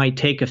 right? It might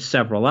take us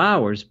several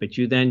hours, but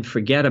you then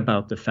forget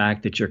about the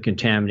fact that you're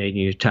contaminated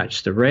and you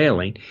touch the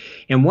railing.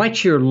 And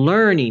what you're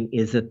learning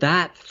is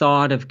that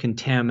thought of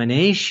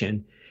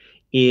contamination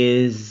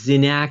is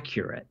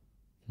inaccurate.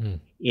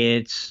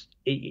 It's,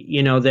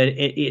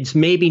 it's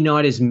maybe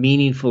not as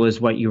meaningful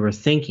as what you were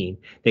thinking,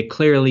 that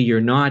clearly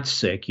you're not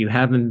sick. You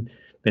haven't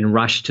been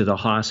rushed to the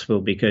hospital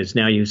because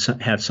now you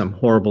have some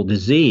horrible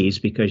disease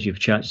because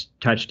you've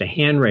touched a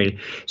hand railing.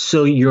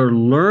 So you're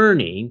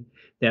learning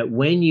that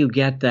when you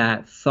get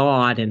that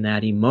thought and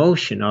that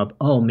emotion of,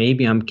 oh,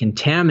 maybe I'm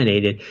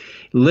contaminated,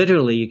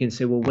 literally you can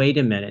say, well, wait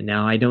a minute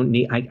now, I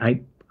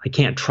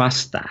can't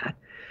trust that.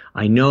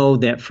 I know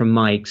that from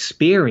my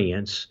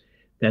experience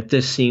that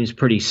this seems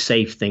pretty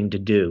safe thing to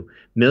do.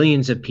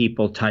 Millions of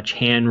people touch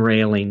hand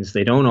railings.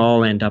 They don't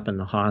all end up in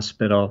the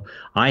hospital.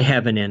 I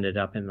haven't ended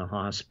up in the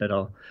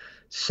hospital.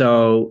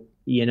 So,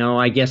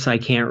 I guess I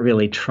can't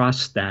really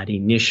trust that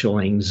initial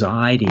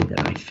anxiety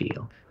that I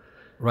feel.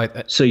 Right.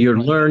 So you're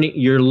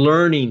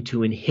learning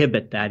to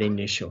inhibit that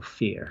initial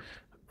fear.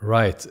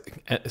 Right.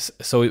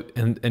 So,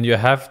 and you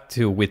have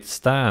to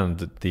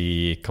withstand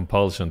the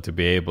compulsion to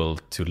be able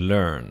to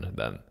learn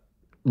then.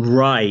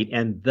 Right.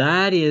 And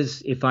that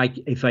is, if I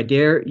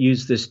dare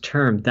use this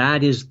term,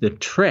 that is the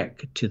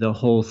trick to the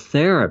whole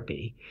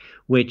therapy,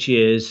 which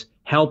is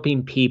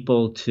helping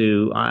people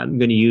to, I'm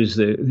going to use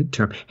the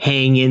term,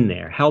 hang in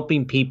there,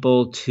 helping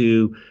people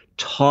to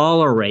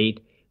tolerate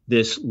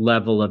this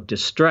level of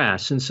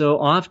distress. And so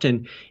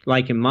often,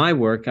 like in my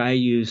work, I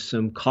use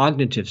some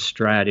cognitive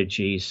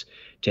strategies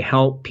to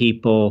help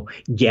people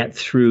get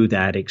through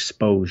that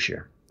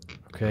exposure.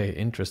 Okay,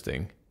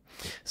 interesting.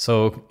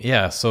 So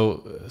yeah,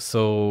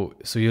 so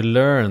you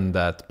learn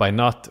that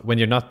when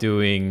you're not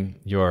doing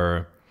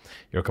your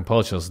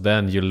compulsions,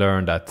 then you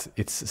learn that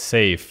it's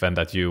safe and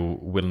that you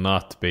will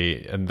not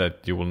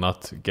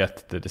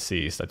get the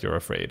disease that you're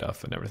afraid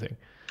of and everything.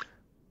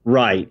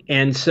 Right.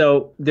 And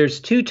so there's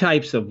two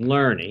types of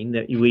learning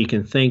that we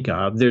can think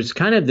of. There's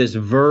kind of this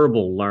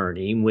verbal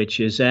learning,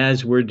 which is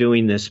as we're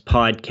doing this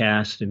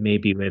podcast and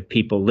maybe we have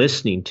people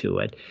listening to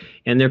it,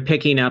 and they're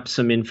picking up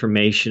some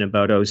information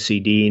about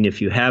OCD. And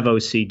if you have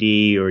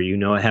OCD or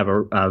have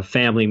a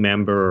family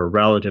member or a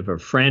relative or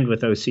friend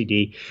with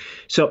OCD,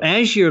 so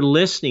as you're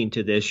listening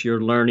to this, you're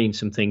learning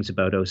some things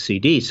about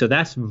OCD. So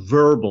that's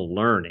verbal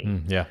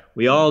learning. Yeah.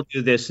 We all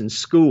do this in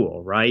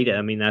school, right?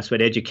 I mean, that's what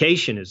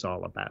education is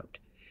all about.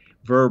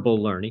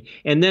 Verbal learning.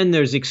 And then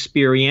there's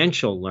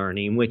experiential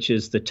learning, which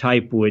is the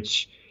type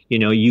which,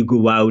 you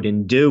go out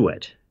and do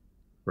it,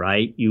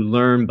 right? You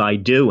learn by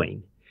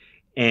doing.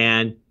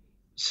 And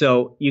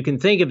so you can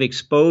think of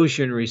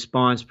exposure and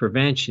response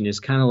prevention as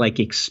kind of like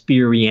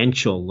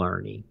experiential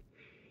learning.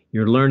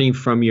 You're learning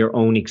from your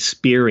own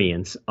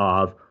experience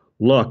of,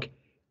 look,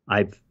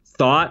 I've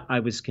thought I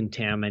was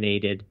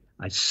contaminated.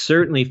 I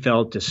certainly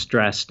felt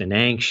distressed and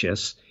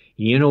anxious.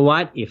 You know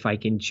what? If I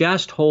can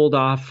just hold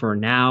off for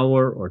an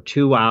hour or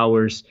 2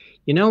 hours,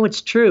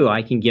 it's true.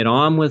 I can get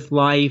on with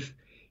life.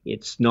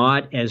 It's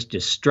not as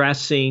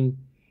distressing.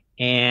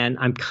 And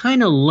I'm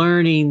kind of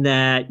learning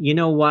that,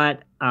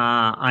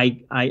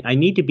 I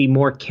need to be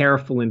more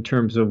careful in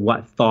terms of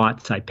what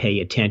thoughts I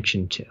pay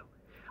attention to.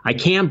 I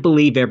can't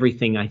believe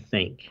everything I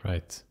think.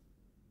 Right.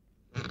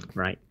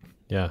 Right.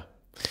 Yeah.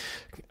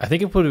 I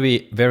think it would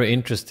be very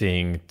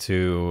interesting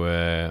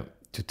to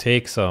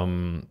take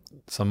some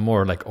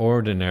more like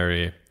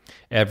ordinary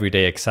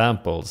everyday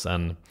examples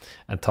and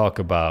talk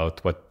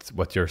about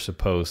what you're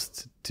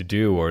supposed to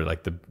do, or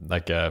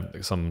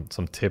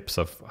some tips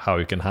of how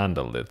you can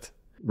handle it.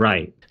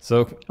 Right.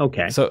 So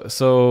okay.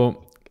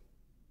 So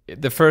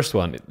the first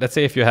one, let's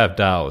say if you have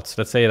doubts,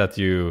 let's say that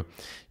you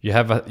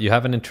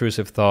have an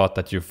intrusive thought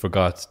that you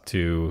forgot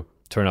to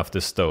turn off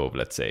the stove,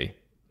 let's say.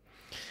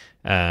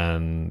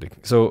 And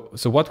so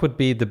what would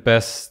be the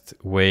best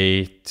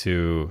way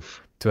to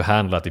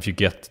handle that if you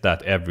get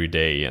that every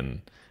day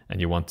and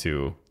you want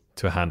to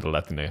handle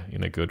that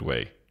in a good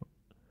way?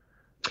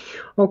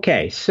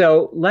 Okay,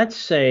 so let's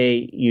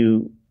say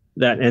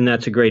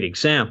that's a great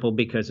example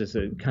because it's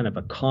a kind of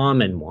a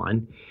common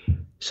one.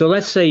 So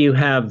let's say you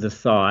have the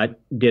thought,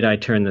 did I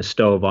turn the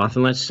stove off?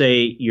 And let's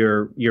say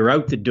you're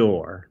out the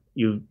door.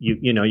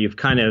 You've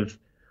kind of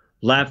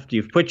left,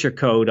 you've put your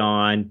coat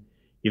on,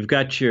 you've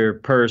got your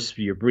purse,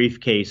 your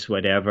briefcase,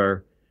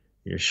 whatever,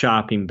 your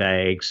shopping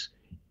bags,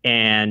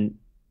 and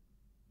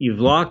you've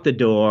locked the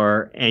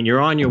door and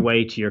you're on your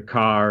way to your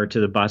car or to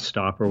the bus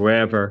stop or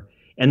wherever.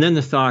 And then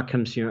the thought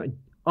comes to you,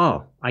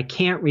 oh, I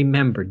can't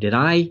remember. Did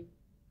I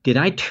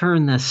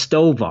turn the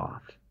stove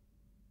off?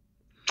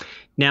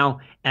 Now,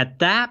 at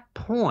that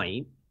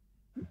point,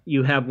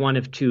 you have one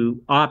of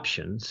two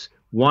options.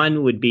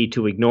 One would be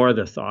to ignore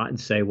the thought and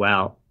say,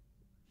 well,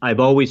 I've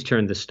always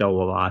turned the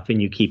stove off,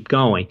 and you keep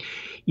going.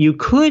 You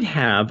could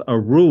have a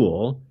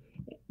rule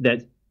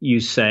that you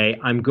say,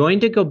 I'm going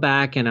to go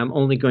back and I'm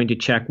only going to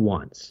check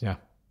once. Yeah.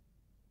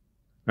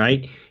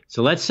 Right?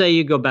 So let's say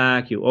you go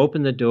back, you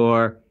open the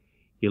door,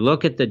 you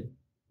look at the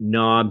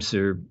knobs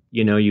or,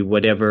 you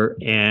whatever,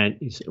 and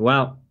you say,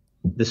 well,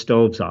 the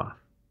stove's off.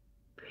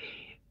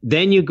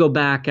 Then you go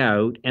back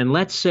out, and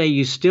let's say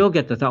you still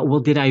get the thought, well,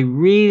 did I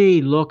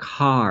really look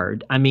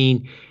hard? I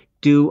mean,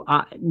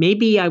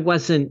 maybe I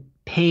wasn't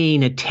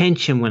paying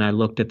attention when I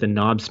looked at the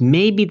knobs.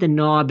 Maybe the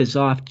knob is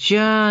off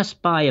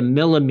just by a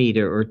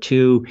millimeter or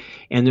two,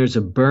 and there's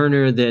a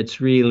burner that's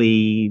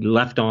really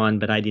left on,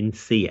 but I didn't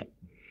see it.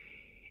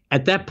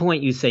 At that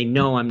point, you say,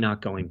 no, I'm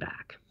not going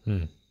back.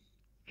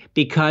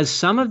 Because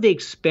some of the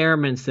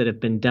experiments that have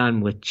been done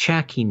with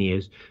checking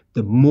is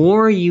the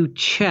more you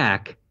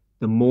check,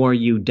 the more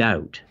you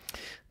doubt.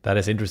 That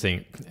is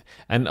interesting.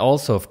 And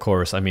also, of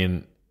course,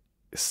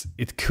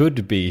 it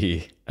could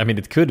be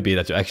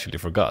that you actually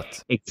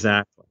forgot.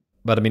 Exactly.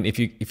 But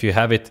if you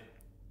have it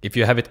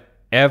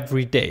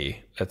every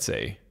day, let's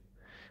say,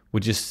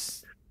 would you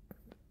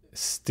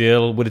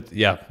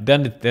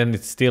then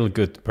it's still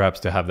good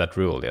perhaps to have that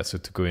rule, so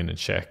to go in and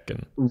check.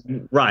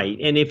 And right.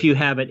 And if you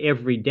have it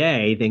every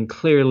day, then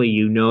clearly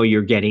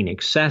you're getting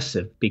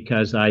excessive,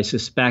 because I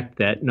suspect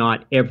that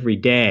not every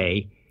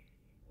day,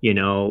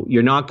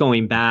 you're not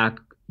going back,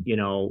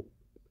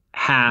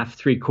 half,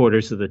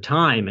 3/4 of the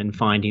time and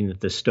finding that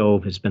the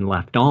stove has been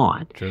left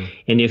on. True.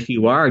 And if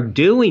you are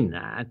doing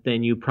that,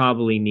 then you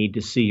probably need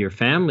to see your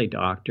family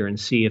doctor and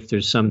see if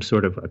there's some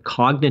sort of a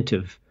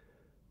cognitive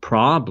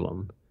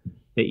problem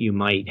that you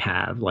might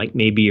have, like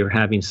maybe you're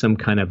having some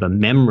kind of a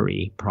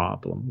memory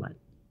problem.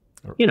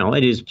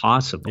 It is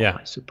possible,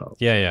 I suppose.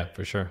 Yeah,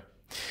 for sure.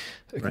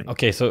 Right.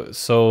 Okay,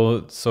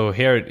 so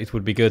here it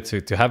would be good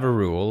to have a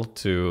rule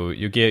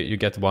you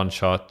get one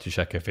shot to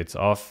check if it's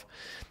off,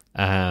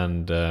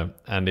 and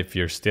if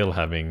you're still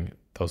having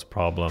those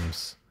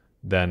problems,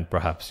 then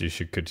perhaps you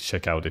could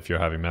check out if you're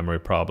having memory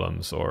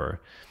problems. Or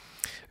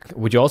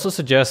would you also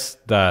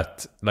suggest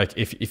that, like,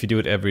 if you do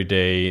it every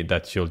day,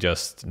 that you'll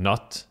just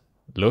not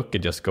look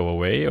and just go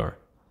away? Or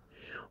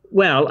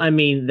well,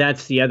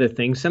 that's the other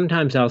thing.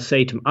 Sometimes I'll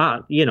say to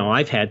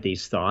I've had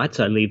these thoughts.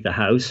 I leave the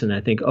house and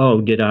I think,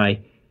 oh, did I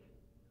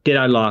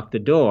lock the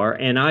door?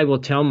 And I will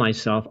tell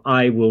myself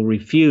I will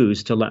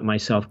refuse to let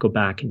myself go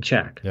back and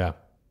check. Yeah,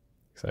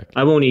 exactly.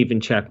 I won't even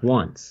check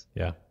once.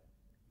 Yeah.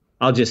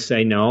 I'll just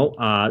say, no,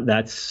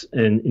 that's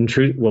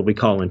what we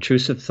call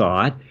intrusive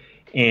thought.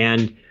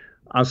 And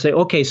I'll say,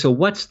 okay, so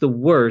what's the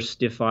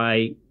worst if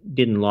I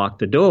didn't lock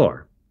the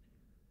door?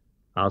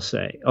 I'll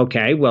say,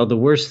 okay, well, the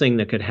worst thing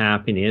that could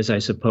happen is, I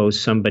suppose,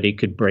 somebody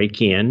could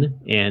break in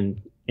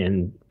and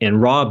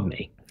rob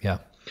me. Yeah.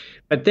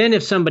 But then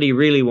if somebody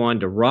really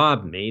wanted to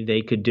rob me,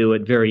 they could do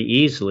it very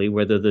easily,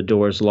 whether the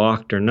door's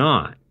locked or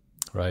not.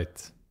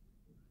 Right.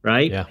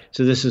 Right? Yeah.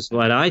 So this is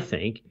what I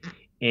think.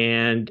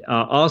 And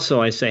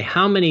also I say,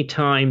 how many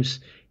times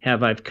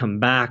have I come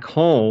back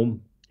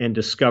home and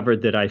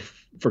discovered that I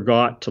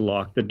forgot to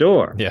lock the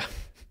door? Yeah.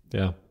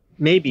 Yeah.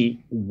 Maybe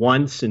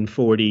once in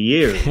 40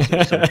 years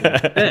or something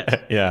like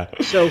that. Yeah.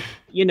 So,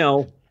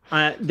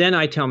 then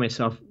I tell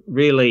myself,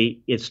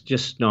 really,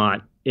 it's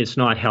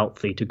not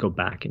healthy to go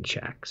back and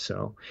check.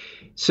 So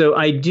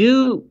I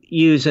do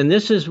use, and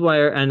this is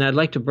where, and I'd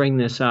like to bring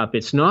this up,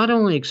 it's not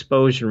only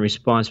exposure and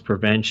response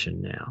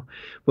prevention now,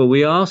 but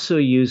we also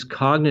use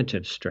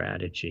cognitive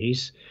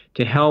strategies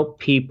to help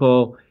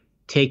people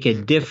take a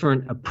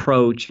different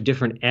approach, a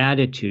different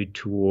attitude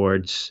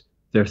towards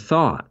their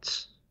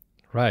thoughts.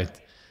 Right.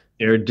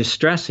 They're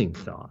distressing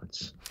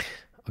thoughts.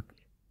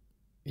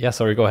 Yeah,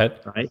 sorry, go ahead.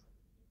 right?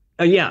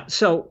 Yeah,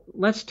 so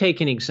let's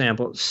take an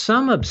example.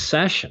 Some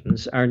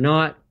obsessions are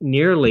not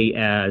nearly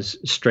as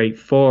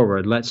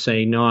straightforward, let's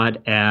say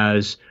not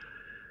as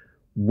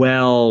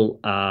well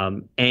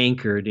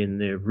anchored in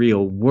the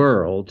real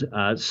world.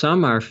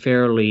 Some are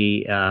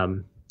fairly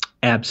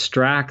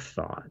abstract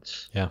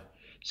thoughts. Yeah.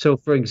 So,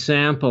 for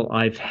example,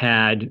 I've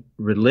had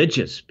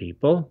religious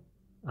people,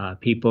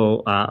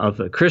 people of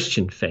the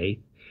Christian faith,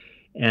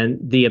 and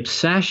the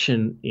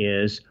obsession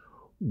is,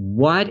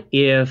 what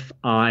if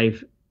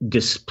I've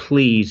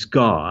displeased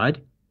God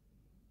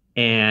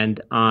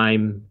and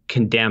I'm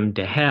condemned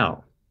to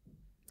hell?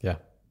 Yeah.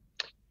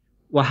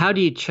 Well, how do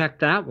you check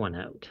that one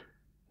out?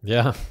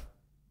 Yeah.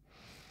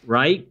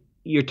 Right?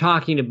 You're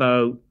talking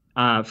about,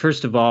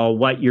 first of all,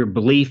 what your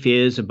belief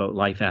is about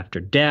life after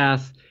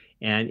death.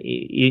 And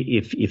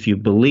if you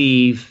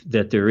believe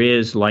that there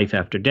is life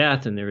after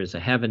death and there is a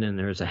heaven and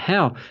there is a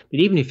hell, but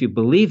even if you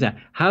believe that,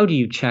 how do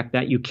you check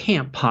that? You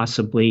can't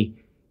possibly.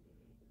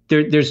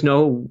 There's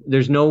no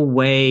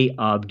way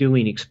of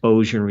doing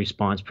exposure and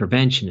response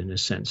prevention in a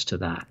sense to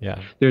that.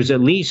 Yeah. There's at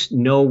least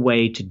no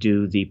way to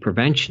do the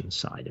prevention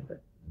side of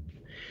it.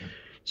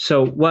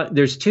 So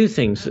there's two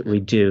things that we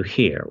do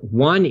here.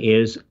 One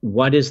is,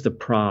 what is the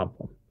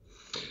problem?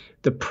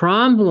 The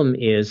problem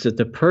is that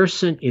the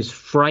person is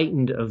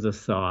frightened of the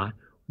thought,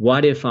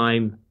 what if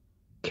I'm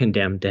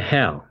condemned to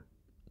hell?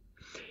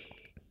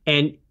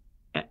 And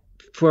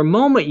for a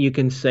moment you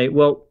can say,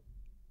 well,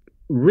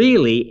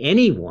 really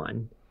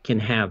anyone can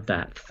have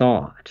that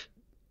thought.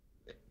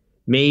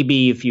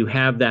 Maybe if you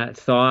have that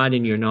thought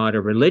and you're not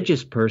a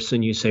religious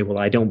person, you say, well,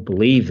 I don't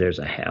believe there's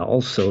a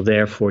hell, so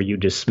therefore you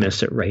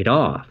dismiss it right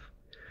off.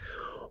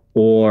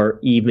 Or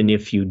even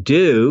if you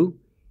do,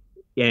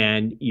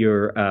 and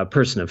you're a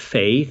person of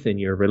faith and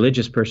you're a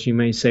religious person, you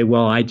may say,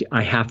 well,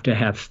 I have to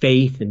have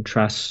faith and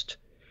trust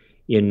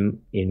in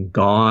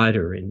God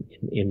or in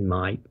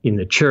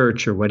the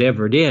church or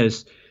whatever it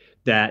is,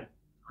 that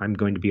I'm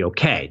going to be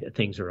okay, that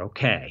things are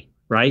okay,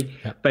 right?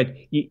 Yeah. But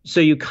so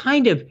you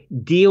kind of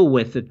deal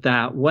with it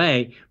that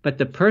way. But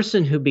the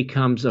person who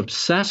becomes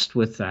obsessed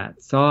with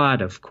that thought,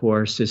 of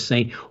course, is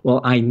saying, well,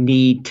 I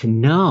need to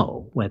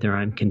know whether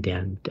I'm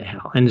condemned to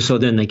hell. And so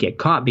then they get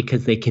caught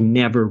because they can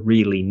never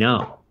really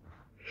know.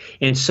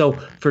 And so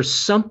for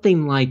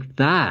something like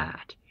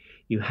that,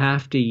 you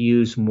have to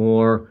use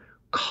more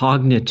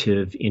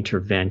cognitive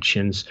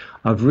interventions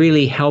of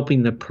really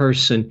helping the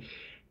person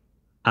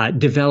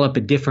develop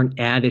a different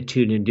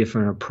attitude and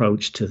different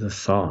approach to the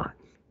thought.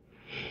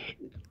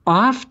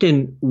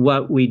 Often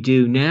what we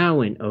do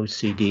now in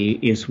OCD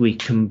is we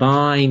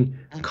combine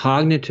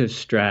cognitive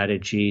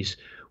strategies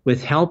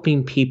with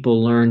helping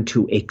people learn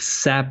to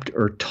accept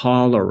or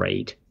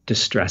tolerate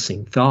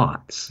distressing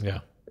thoughts. Yeah.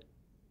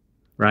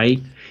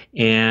 Right?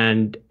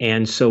 And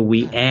so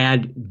we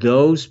add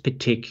those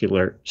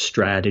particular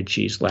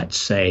strategies, let's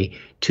say,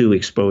 to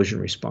exposure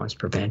and response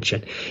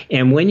prevention.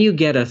 And when you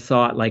get a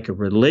thought like a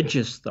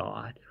religious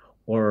thought,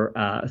 or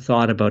a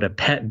thought about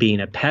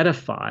being a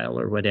pedophile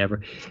or whatever,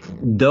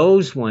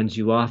 those ones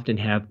you often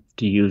have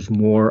to use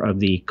more of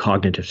the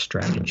cognitive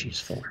strategies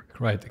for.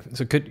 Right.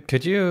 So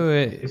could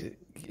you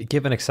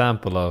give an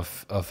example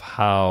of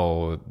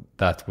how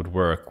that would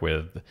work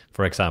with,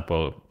 for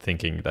example,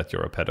 thinking that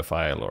you're a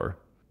pedophile or?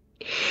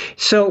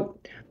 So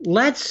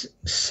let's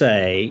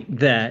say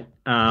that,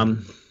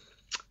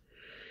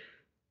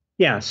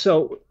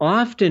 so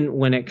often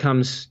when it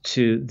comes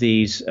to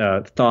these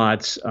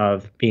thoughts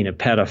of being a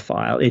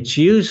pedophile, it's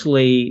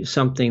usually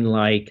something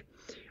like,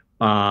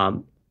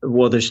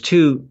 there's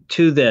two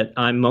that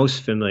I'm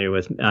most familiar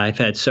with. I've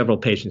had several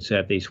patients who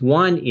have these.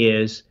 One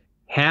is,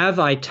 have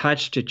I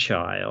touched a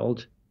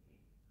child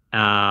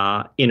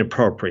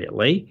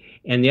inappropriately?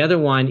 And the other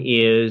one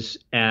is,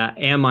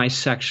 am I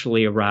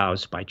sexually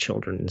aroused by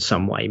children in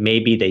some way?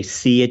 Maybe they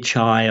see a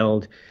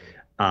child.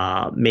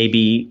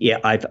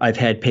 I've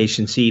had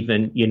patients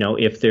even,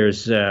 if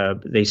there's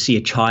they see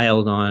a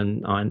child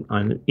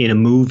on in a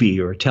movie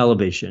or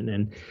television,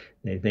 and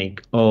they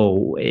think,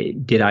 oh,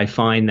 did I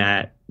find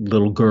that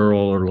little girl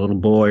or little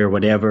boy or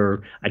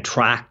whatever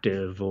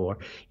attractive,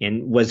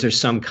 and was there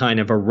some kind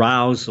of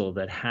arousal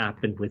that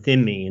happened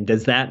within me, and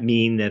does that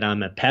mean that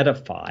I'm a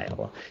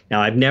pedophile?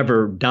 Now, I've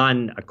never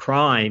done a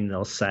crime,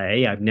 they'll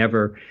say, I've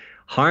never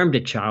harmed a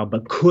child,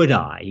 but could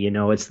I?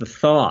 It's the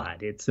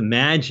thought, it's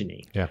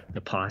imagining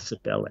the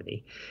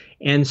possibility.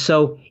 And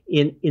so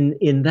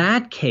in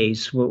that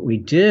case, what we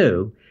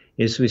do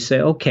is we say,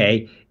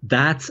 okay,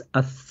 that's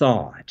a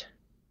thought.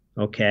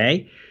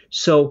 Okay,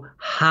 so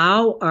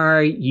how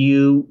are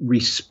you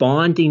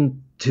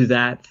responding to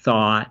that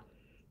thought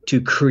to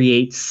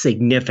create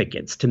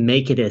significance, to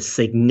make it a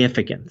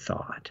significant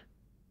thought?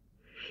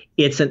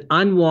 It's an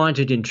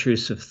unwanted,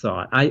 intrusive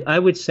thought. I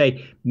would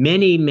say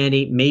many,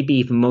 maybe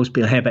even most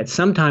people have at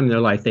some time in their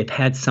life, they've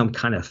had some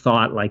kind of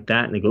thought like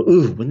that, and they go,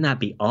 ooh, wouldn't that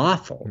be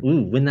awful?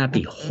 Ooh, wouldn't that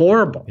be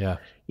horrible? Yeah.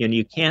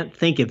 You can't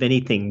think of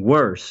anything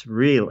worse,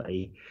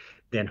 really,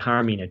 than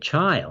harming a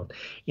child.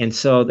 And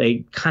so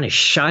they kind of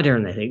shudder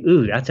and they think,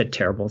 ooh, that's a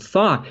terrible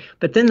thought.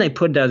 But then they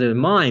put it out of their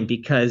mind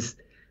because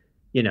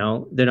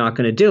they're not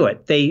going to do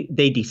it.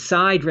 They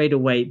decide right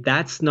away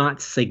that's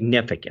not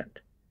significant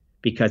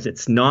because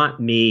it's not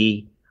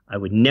me. I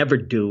would never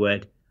do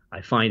it.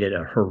 I find it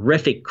a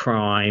horrific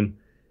crime,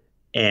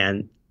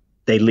 and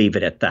they leave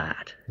it at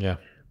that. Yeah.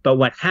 But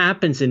what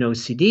happens in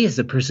OCD is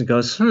the person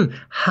goes,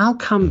 how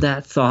come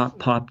that thought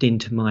popped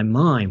into my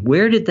mind?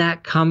 Where did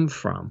that come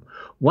from?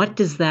 What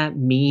does that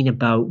mean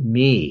about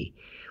me?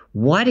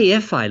 What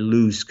if I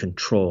lose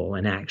control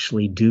and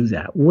actually do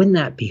that? Wouldn't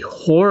that be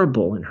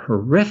horrible and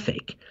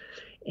horrific?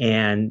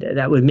 And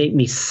that would make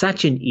me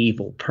such an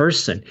evil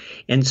person.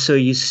 And so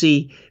you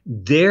see,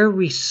 they're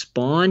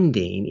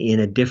responding in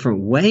a different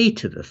way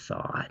to the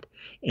thought.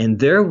 And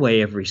their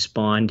way of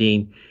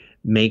responding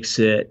makes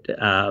it,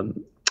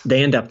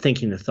 they end up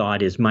thinking the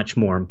thought is much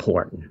more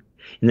important.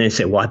 And they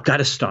say, well, I've got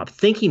to stop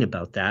thinking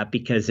about that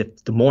because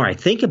if the more I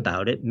think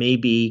about it,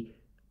 maybe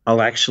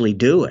I'll actually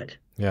do it.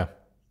 Yeah.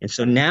 And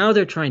so now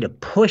they're trying to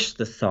push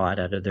the thought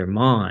out of their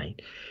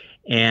mind.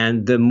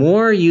 And the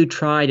more you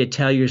try to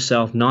tell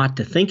yourself not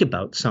to think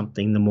about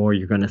something, the more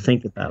you're going to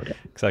think about it.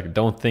 Exactly.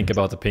 Don't think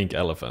about the pink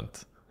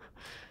elephant.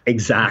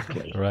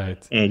 Exactly.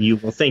 Right. And you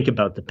will think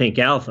about the pink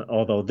elephant,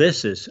 although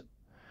this is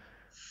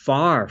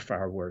far,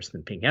 far worse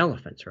than pink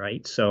elephants,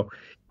 right? So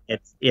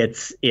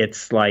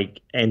it's like,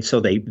 and so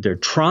they're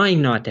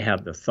trying not to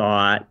have the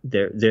thought.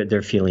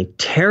 They're feeling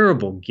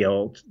terrible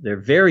guilt. They're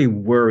very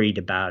worried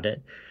about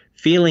it,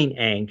 feeling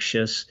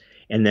anxious.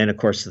 And then, of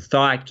course, the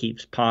thought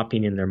keeps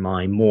popping in their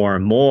mind more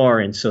and more.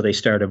 And so they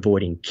start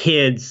avoiding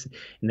kids,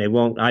 and they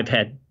won't. I've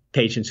had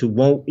patients who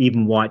won't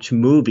even watch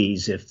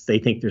movies if they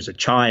think there's a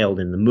child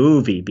in the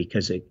movie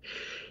because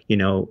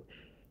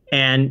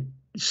and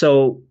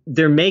so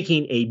they're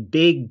making a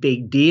big,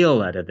 big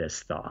deal out of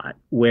this thought,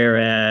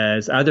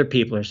 whereas other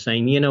people are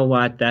saying, you know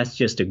what, that's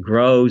just a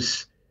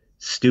gross,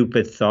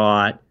 stupid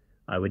thought.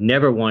 I would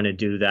never want to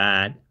do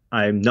that.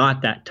 I'm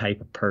not that type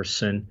of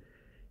person.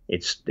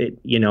 It's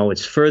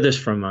furthest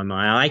from my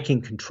mind. I can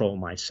control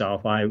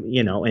myself.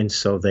 And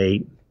so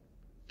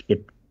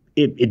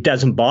it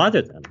doesn't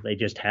bother them. They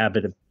just have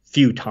it a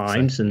few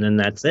times, and then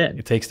that's it.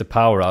 It takes the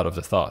power out of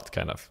the thought,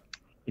 kind of.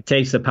 It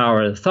takes the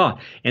power of the thought.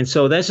 And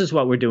so this is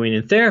what we're doing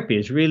in therapy,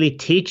 is really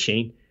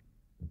teaching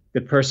the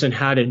person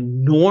how to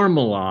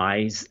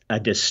normalize a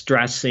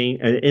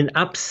distressing, an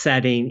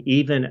upsetting,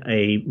 even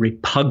a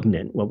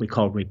repugnant, what we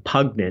call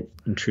repugnant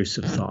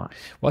intrusive thought.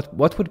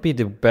 What would be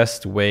the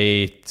best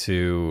way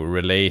to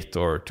relate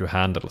or to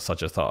handle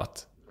such a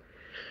thought?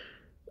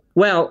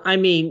 Well, I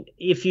mean,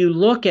 if you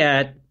look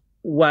at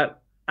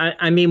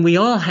we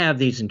all have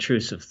these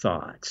intrusive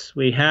thoughts.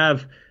 We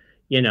have,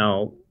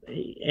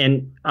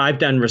 and I've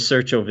done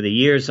research over the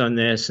years on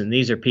this, and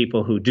these are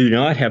people who do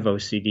not have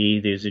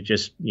OCD. These are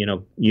just,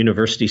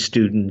 university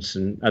students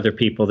and other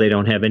people. They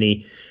don't have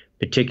any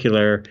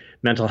particular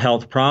mental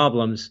health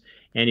problems.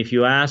 And if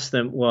you ask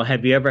them, well,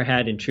 have you ever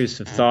had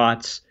intrusive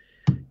thoughts,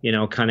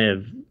 kind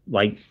of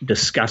like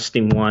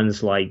disgusting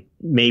ones, like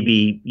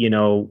maybe,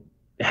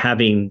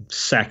 having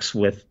sex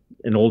with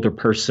an older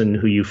person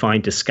who you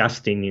find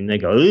disgusting, and they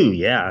go, ooh,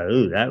 yeah,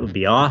 ooh, that would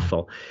be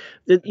awful.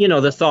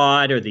 The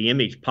thought or the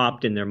image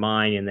popped in their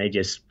mind, and they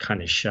just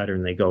kind of shudder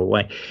and they go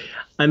away.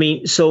 I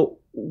mean, so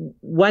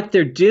what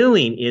they're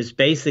doing is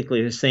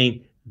basically they're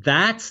saying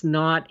that's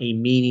not a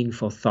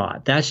meaningful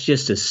thought. That's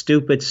just a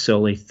stupid,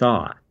 silly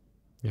thought.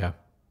 Yeah.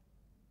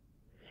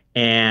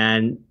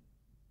 And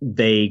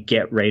they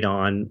get right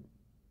on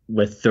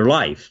with their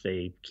life.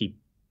 They keep,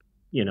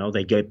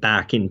 they get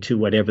back into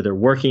whatever they're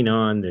working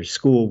on, their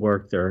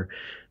schoolwork,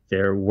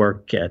 their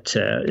work at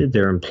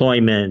their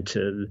employment.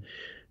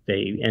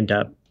 They end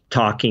up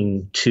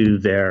talking to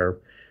their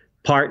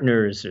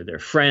partners or their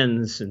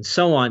friends and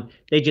so on.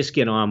 They just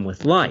get on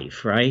with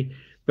life, right?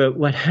 But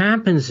what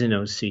happens in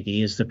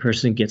OCD is the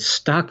person gets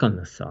stuck on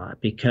the thought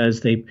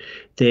because they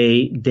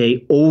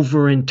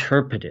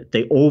overinterpret it.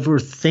 They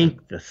overthink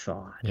the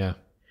thought. Yeah.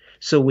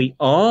 So we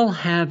all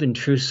have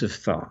intrusive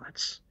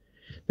thoughts.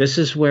 This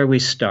is where we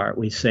start.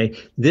 We say,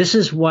 this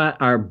is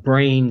what our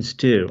brains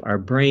do. Our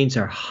brains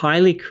are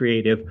highly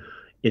creative.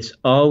 It's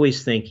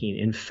always thinking.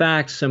 In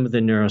fact, some of the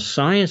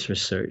neuroscience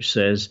research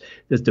says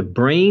that the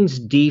brain's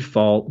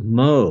default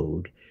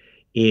mode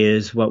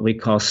is what we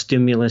call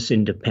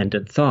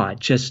stimulus-independent thought,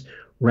 just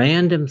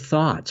random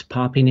thoughts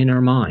popping in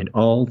our mind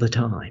all the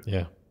time.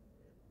 Yeah.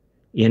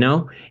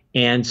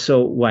 And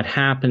so what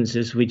happens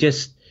is we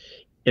just,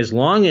 as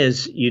long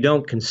as you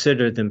don't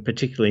consider them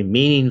particularly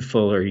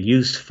meaningful or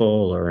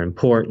useful or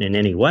important in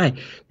any way,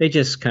 they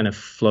just kind of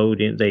float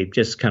in, they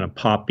just kind of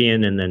pop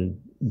in and then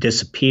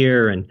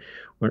disappear, and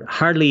we're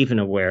hardly even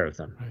aware of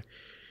them. Right.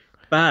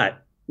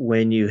 But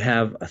when you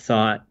have a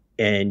thought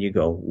and you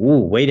go, ooh,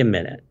 wait a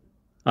minute.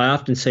 I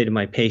often say to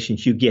my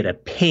patients, you get a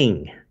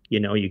ping,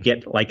 you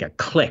get like a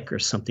click or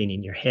something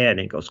in your head, and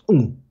it goes,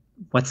 ooh,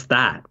 what's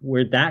that?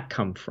 Where'd that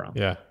come from?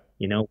 Yeah.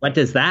 What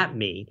does that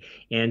mean?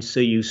 And so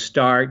you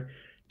start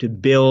to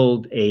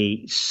build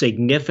a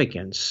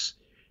significance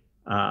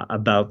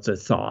about the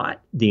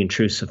thought, the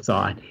intrusive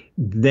thought.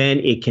 Then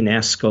it can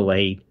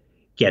escalate,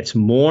 gets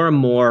more and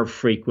more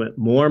frequent,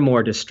 more and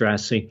more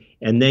distressing,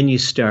 and then you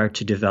start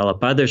to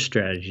develop other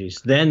strategies.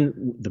 Then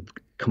the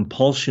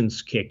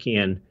compulsions kick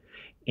in,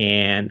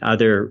 and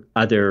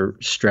other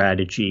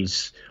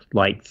strategies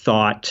like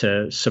thought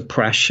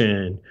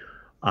suppression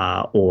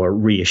or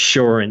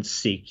reassurance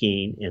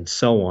seeking, and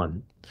so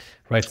on.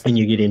 Right. And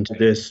you get into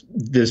this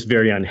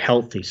very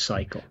unhealthy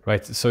cycle.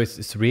 Right. So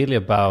it's really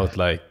about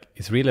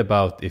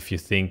if you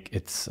think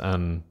it's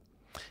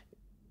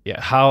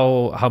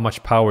how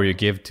much power you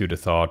give to the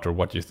thought, or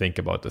what you think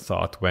about the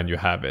thought when you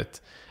have it.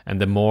 And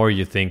the more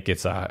you think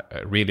it's a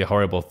really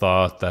horrible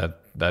thought, that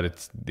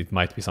it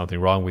might be something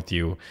wrong with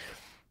you,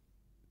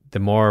 the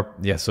more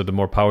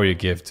power you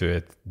give to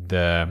it,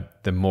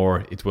 the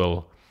more it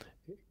will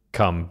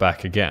come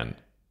back again.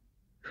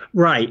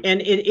 Right.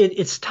 And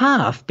it's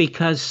tough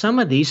because some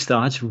of these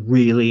thoughts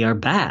really are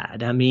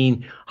bad. I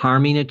mean,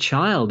 harming a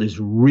child is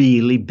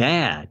really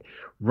bad.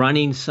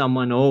 Running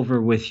someone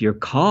over with your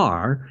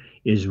car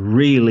is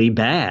really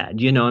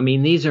bad. I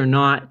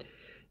mean,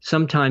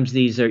 sometimes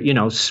these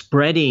are,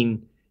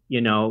 spreading,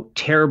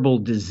 terrible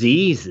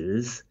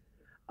diseases,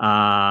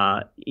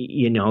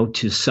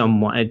 to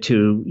someone,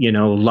 to,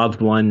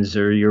 loved ones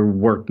or your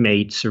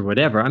workmates or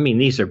whatever. I mean,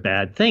 these are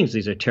bad things.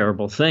 These are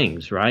terrible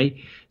things, right?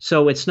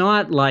 So it's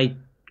not like,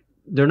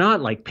 they're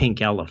not like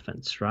pink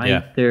elephants, right?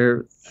 Yeah.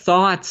 They're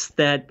thoughts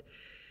that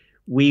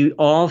we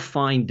all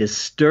find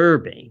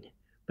disturbing,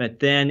 but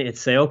then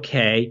it's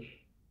okay,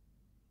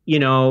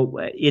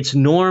 it's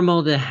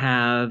normal to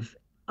have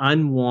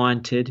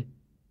unwanted,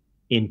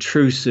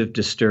 intrusive,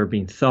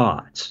 disturbing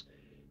thoughts.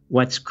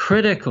 What's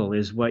critical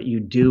is what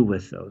you do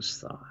with those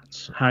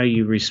thoughts, how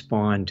you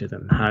respond to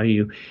them,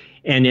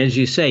 and as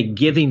you say,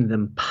 giving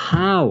them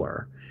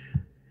power.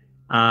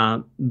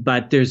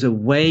 But there's a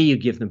way you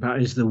give them power,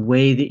 is the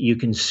way that you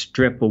can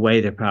strip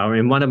away their power.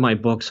 In one of my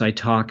books, I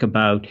talk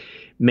about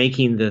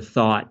making the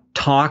thought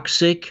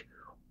toxic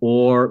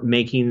or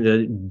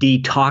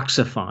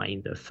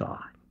detoxifying the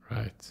thought.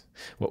 Right.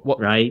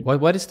 Right.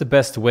 What is the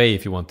best way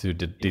if you want to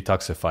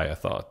detoxify a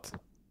thought?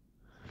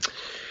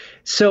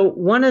 So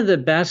one of the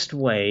best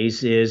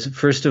ways is,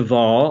 first of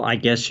all, I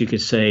guess you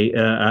could say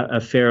a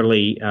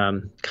fairly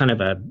kind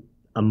of a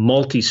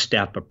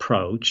multi-step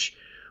approach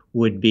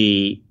would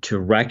be to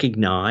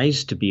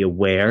recognize, to be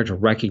aware, to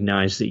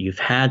recognize that you've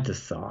had the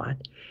thought,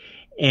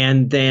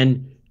 and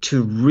then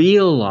to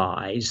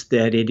realize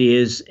that it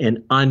is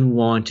an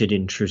unwanted,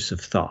 intrusive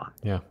thought.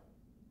 Yeah.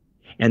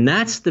 And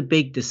that's the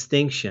big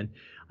distinction.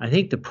 I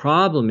think the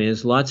problem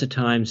is lots of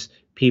times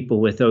people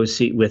with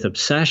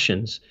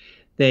obsessions,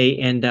 they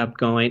end up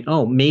going,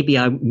 oh, maybe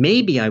I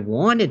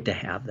wanted to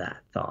have that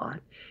thought.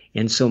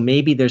 And so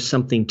maybe there's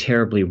something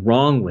terribly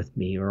wrong with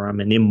me, or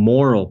I'm an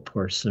immoral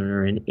person,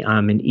 or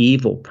I'm an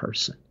evil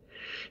person.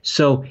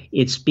 So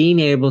it's being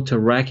able to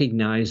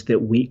recognize that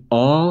we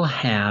all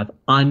have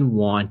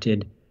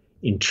unwanted,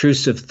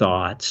 intrusive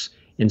thoughts.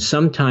 And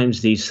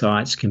sometimes these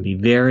thoughts can be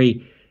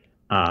very,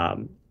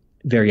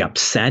 very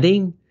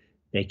upsetting.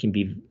 They can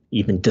be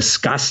even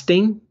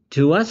disgusting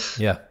to us.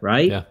 Yeah.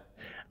 Right. Yeah.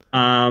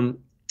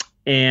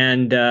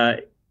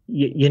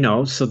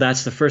 So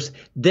that's the first.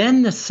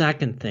 Then the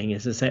second thing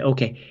is to say,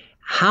 okay,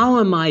 how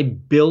am I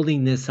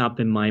building this up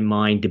in my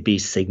mind to be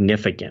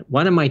significant?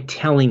 What am I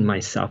telling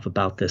myself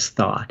about this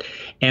thought?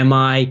 Am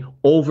I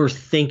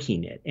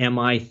overthinking it? Am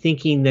I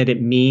thinking that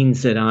it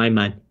means that I'm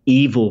an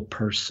evil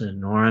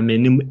person, or I'm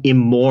an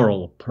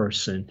immoral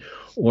person,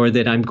 or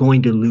that I'm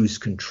going to lose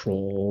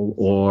control,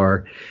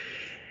 or,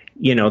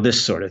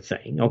 this sort of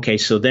thing? Okay,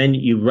 so then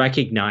you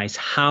recognize,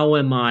 how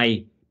am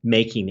I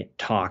making it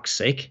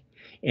toxic?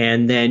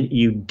 And then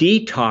you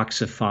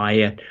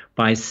detoxify it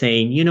by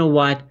saying, you know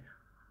what?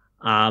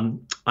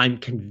 I'm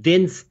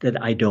convinced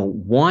that I don't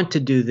want to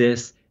do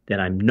this, that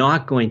I'm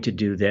not going to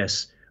do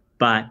this,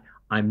 but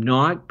I'm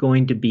not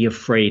going to be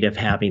afraid of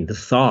having the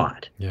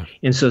thought. Yeah.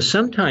 And so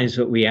sometimes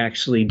what we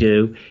actually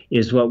do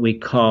is what we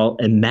call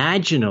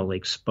imaginal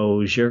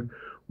exposure,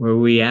 where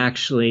we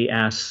actually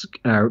ask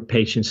our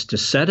patients to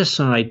set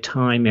aside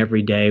time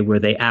every day where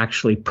they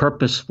actually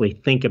purposefully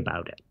think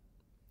about it.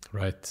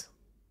 Right.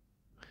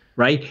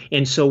 Right.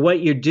 And so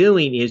what you're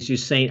doing is you're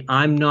saying,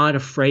 I'm not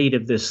afraid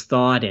of this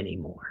thought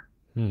anymore.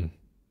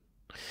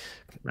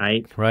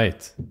 Right.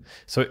 Right.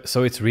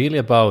 So it's really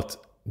about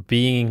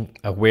being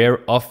aware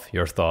of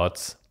your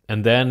thoughts,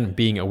 and then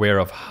being aware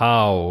of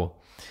what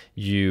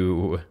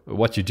you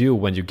do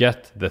when you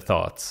get the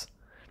thoughts.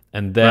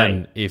 And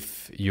then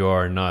if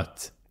you're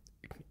not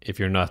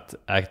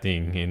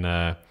acting in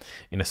a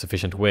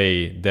sufficient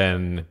way,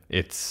 then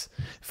it's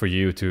for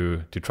you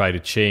to try to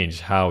change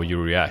how you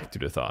react to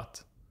the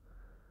thought.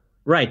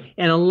 Right.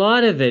 And a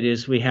lot of it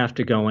is we have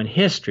to go in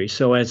history.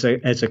 So as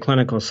a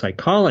clinical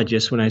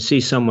psychologist, when I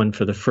see someone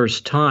for the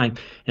first time,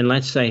 and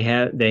let's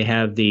say they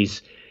have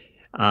these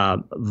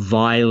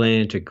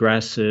violent,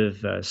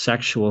 aggressive,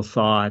 sexual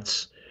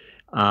thoughts,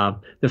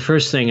 the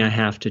first thing I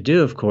have to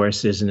do, of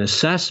course, is an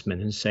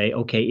assessment and say,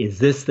 okay, is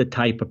this the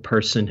type of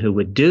person who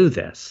would do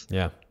this?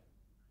 Yeah.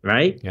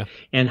 Right? Yeah.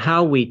 And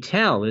how we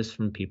tell is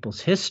from people's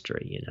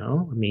history,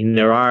 I mean,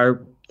 there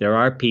are There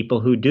are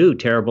people who do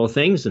terrible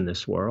things in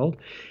this world,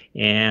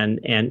 and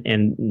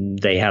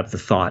they have the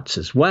thoughts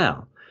as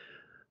well.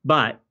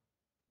 But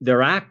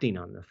they're acting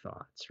on the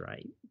thoughts,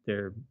 right?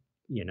 They're,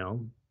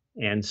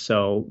 and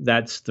so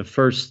that's the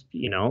first,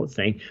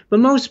 thing.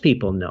 But most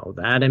people know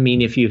that. I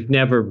mean, if you've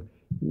never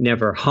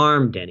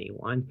harmed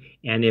anyone,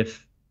 and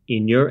if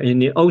in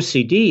the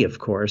OCD, of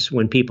course,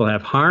 when people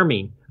have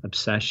harming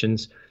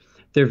obsessions,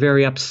 they're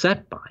very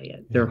upset by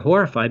it. They're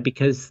horrified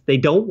because they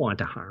don't want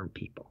to harm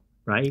people,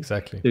 right?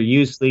 Exactly. They're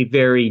usually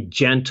very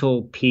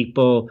gentle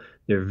people.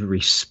 They're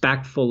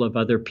respectful of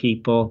other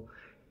people.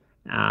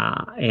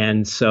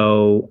 And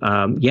so,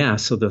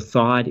 so the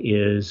thought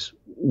is,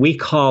 we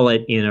call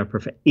it in our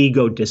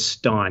ego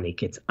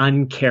dystonic. It's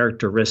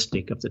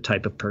uncharacteristic of the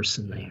type of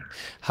person they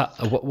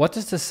are. What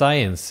does the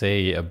science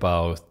say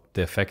about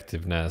the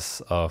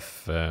effectiveness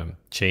of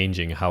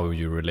changing how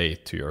you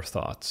relate to your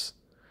thoughts?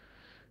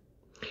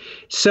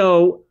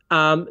 So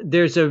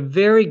there's a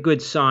very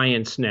good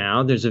science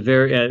now.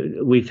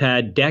 We've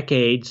had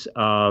decades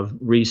of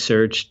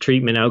research,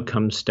 treatment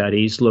outcome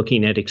studies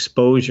looking at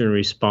exposure and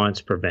response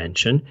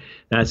prevention.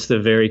 That's the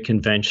very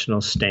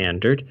conventional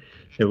standard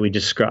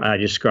that I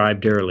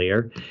described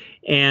earlier.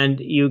 And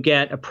you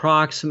get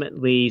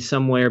approximately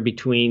somewhere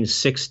between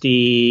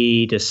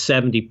 60 to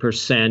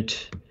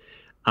 70%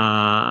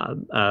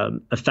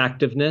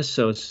 effectiveness,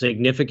 so a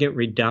significant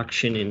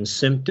reduction in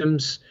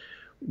symptoms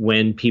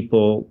when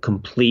people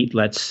complete,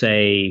 let's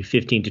say,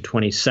 15 to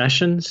 20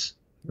 sessions,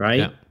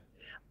 right?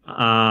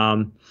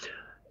 Yeah.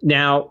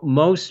 Now,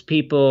 most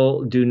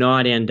people do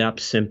not end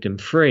up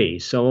symptom-free,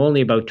 so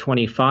only about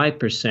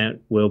 25%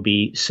 will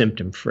be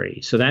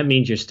symptom-free. So that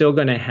means you're still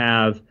going to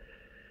have,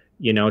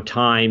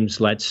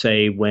 times, let's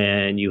say,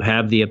 when you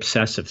have the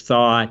obsessive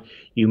thought.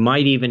 You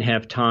might even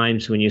have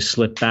times when you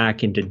slip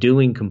back into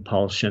doing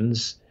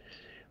compulsions.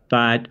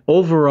 But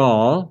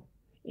overall,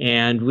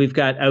 and we've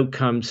got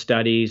outcome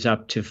studies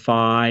up to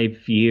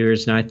 5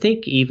 years. And I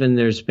think even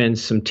there's been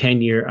some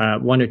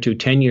 1 or 2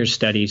 10-year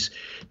studies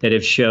that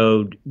have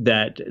showed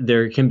that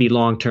there can be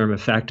long-term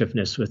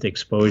effectiveness with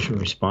exposure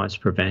response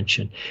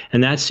prevention.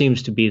 And that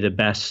seems to be the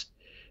best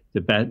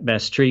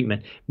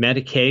treatment.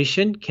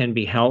 Medication can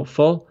be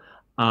helpful.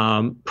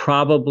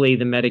 Probably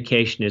the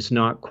medication is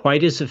not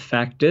quite as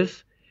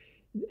effective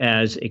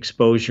as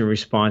exposure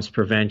response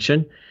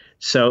prevention.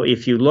 So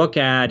if you look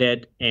at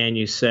it and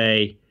you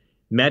say,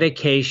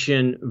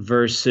 medication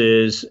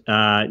versus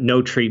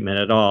no treatment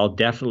at all,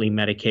 definitely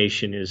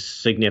medication is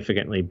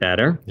significantly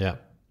better. Yeah.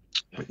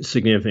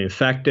 Significantly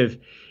effective.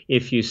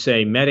 If you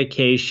say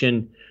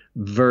medication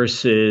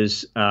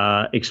versus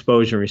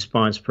exposure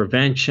response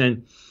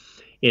prevention,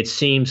 it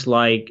seems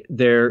like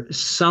they're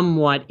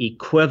somewhat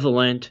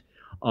equivalent,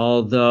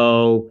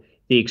 although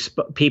the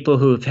people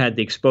who have had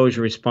the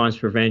exposure response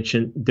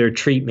prevention, their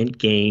treatment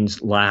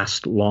gains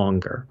last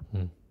longer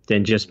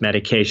than just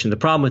medication. The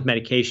problem with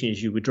medication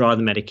is you withdraw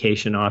the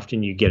medication,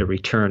 often you get a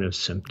return of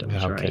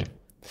symptoms, right?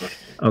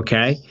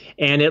 Okay.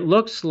 And it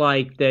looks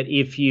like that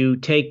if you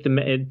take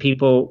the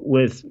people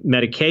with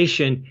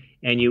medication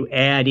and you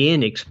add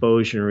in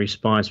exposure and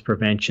response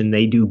prevention,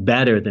 they do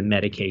better than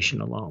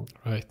medication alone.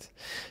 Right.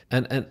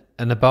 And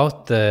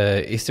about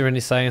is there any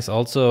science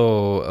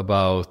also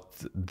about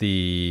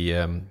the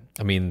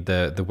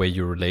way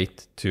you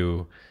relate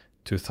to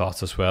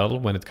thoughts as well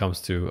when it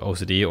comes to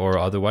OCD or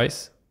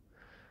otherwise?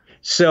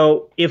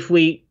 So if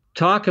we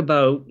talk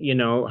about,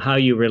 how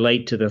you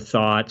relate to the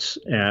thoughts,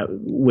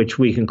 which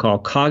we can call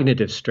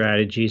cognitive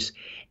strategies,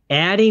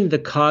 adding the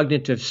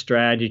cognitive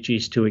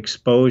strategies to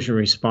exposure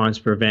response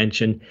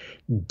prevention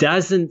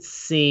doesn't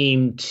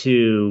seem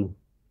to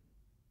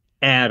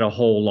add a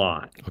whole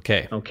lot.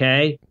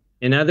 Okay.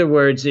 In other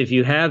words, if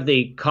you have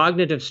the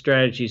cognitive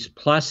strategies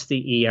plus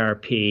the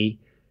ERP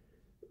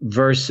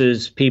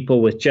versus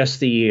people with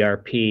just the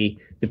ERP,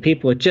 the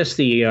people with just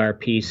the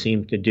ERP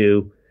seem to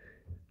do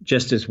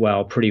just as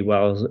well, pretty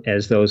well,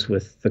 as those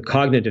with the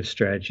cognitive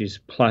strategies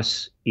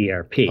plus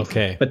ERP.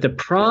 Okay. But the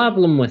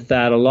problem with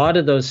that, a lot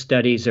of those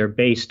studies are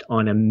based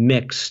on a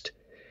mixed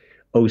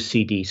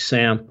OCD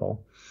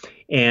sample.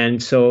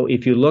 And so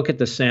if you look at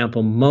the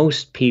sample,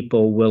 most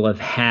people will have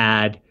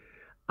had,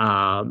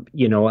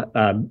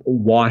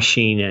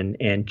 washing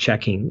and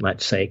checking,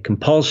 let's say,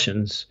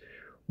 compulsions,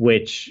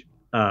 which,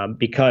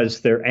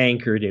 because they're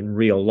anchored in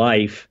real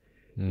life,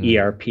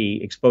 ERP,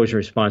 exposure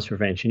response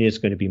prevention, is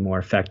going to be more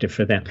effective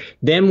for them.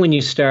 Then when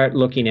you start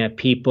looking at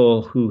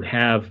people who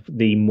have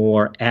the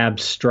more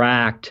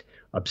abstract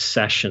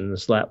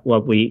obsessions,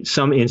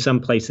 in some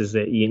places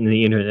that in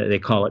the internet they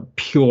call it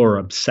pure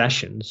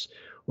obsessions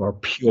or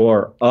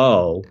pure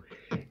O,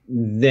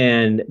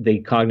 then the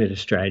cognitive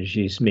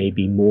strategies may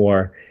be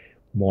more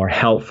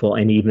helpful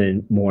and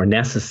even more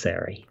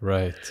necessary.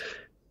 Right.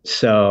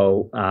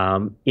 So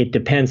it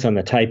depends on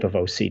the type of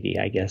OCD,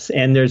 I guess.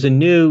 And there's a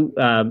new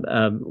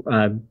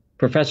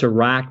Professor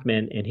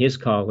Rackman and his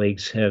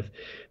colleagues have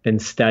been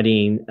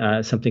studying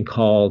something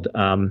called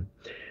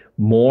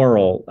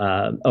moral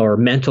or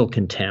mental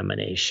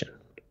contamination.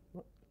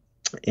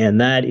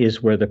 And that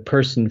is where the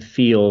person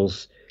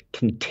feels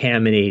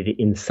contaminated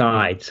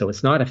inside. So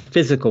it's not a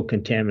physical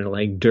contaminant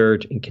like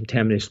dirt and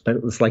contamination, but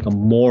it's like a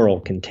moral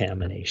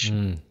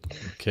contamination.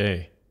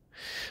 Okay.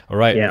 All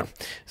right. Yeah.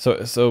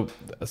 So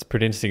that's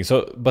pretty interesting.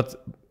 So,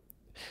 but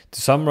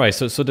to summarize,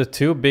 so the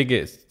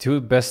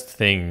two best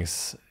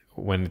things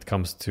when it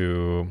comes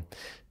to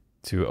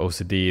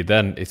OCD,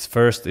 then it's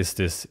first is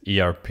this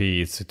ERP,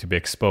 it's to be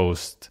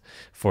exposed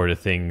for the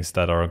things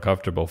that are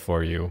uncomfortable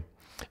for you,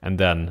 and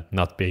then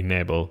not being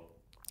able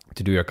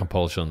to do your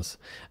compulsions.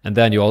 And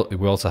then we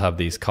also have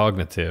these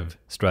cognitive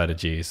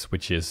strategies,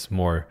 which is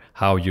more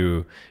how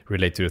you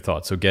relate to the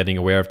thoughts. So getting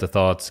aware of the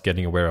thoughts,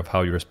 getting aware of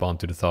how you respond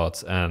to the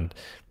thoughts, and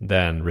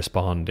then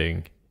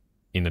responding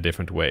in a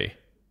different way.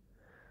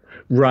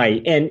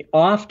 Right. And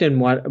often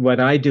what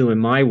I do in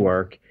my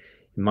work,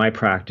 in my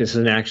practice,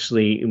 and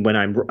actually when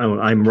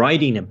I'm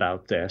writing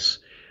about this,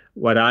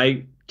 what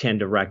I tend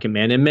to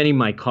recommend, and many of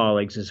my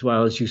colleagues as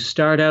well, is you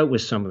start out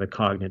with some of the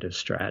cognitive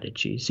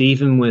strategies,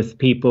 even with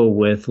people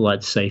with,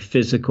 let's say,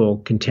 physical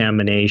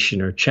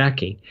contamination or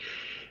checking,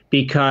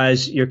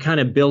 because you're kind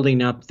of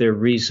building up their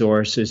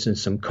resources and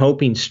some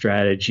coping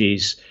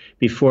strategies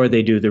before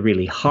they do the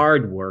really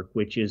hard work,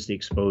 which is the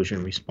exposure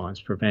and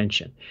response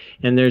prevention.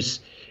 And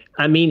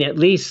at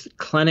least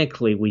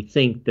clinically, we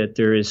think that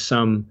there is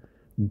some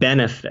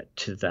benefit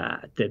to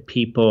that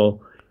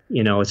people,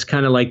 it's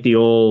kind of like the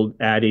old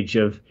adage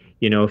of,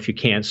 if you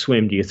can't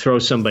swim, do you throw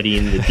somebody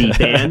in the deep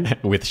end?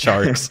 With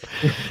sharks.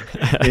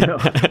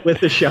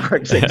 With the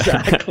sharks,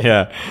 exactly.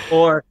 Yeah.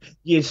 Or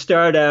you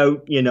start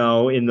out, in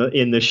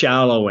the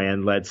shallow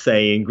end, let's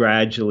say, and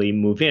gradually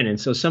move in. And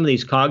so some of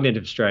these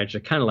cognitive strategies are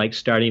kind of like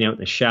starting out in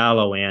the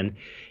shallow end,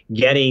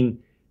 getting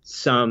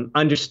some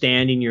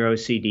understanding your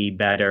OCD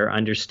better,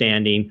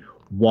 understanding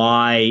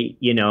why,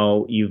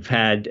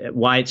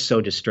 why it's so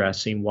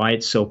distressing, why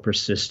it's so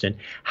persistent,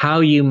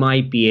 how you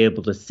might be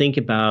able to think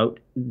about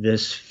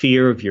this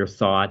fear of your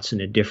thoughts in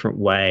a different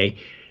way,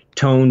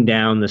 tone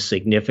down the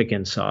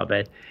significance of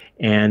it.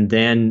 And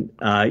then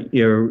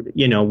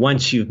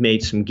once you've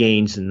made some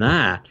gains in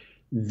that,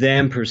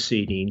 then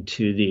proceeding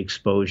to the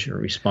exposure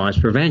and response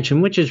prevention,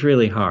 which is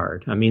really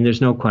hard. There's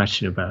no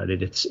question about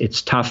it.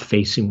 It's tough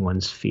facing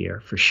one's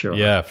fear, for sure.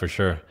 Yeah, for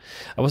sure.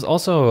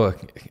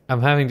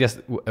 I'm having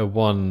just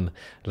one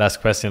last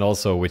question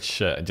also,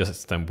 which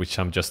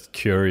I'm just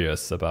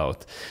curious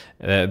about.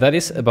 That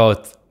is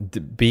about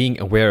being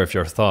aware of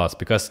your thoughts,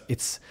 because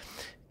it's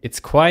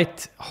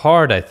quite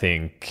hard, I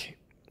think,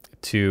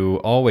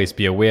 to always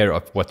be aware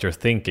of what you're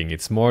thinking.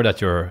 It's more that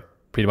you're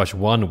pretty much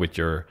one with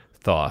your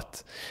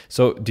thought.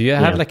 So do you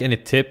have any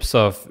tips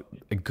of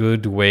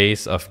good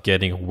ways of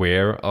getting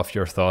aware of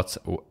your thoughts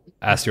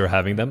as you're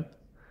having them?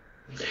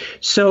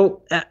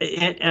 So,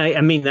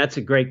 that's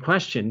a great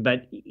question.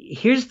 But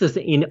here's the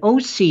thing. In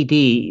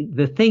OCD,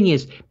 the thing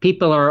is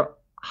people are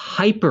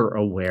hyper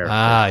aware.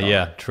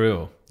 Yeah,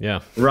 true. Yeah.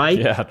 Right?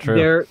 Yeah,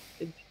 true.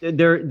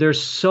 They're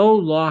so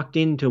locked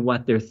into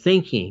what they're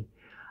thinking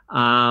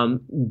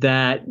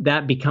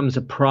that becomes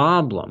a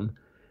problem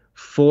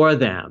for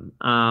them.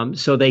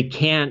 So they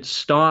can't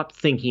stop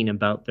thinking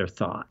about their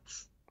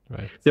thoughts.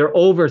 Right. They're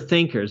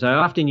overthinkers. I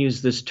often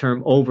use this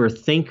term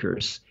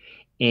overthinkers.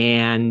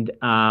 And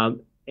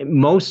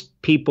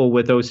most people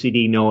with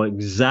OCD know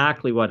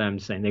exactly what I'm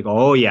saying. They go,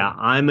 oh, yeah,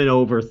 I'm an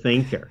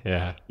overthinker.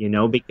 Yeah.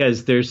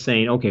 Because they're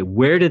saying, okay,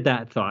 where did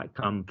that thought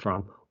come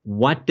from?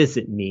 What does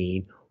it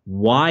mean?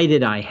 Why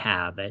did I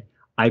have it?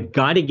 I've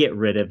got to get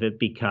rid of it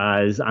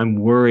because I'm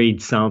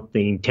worried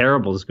something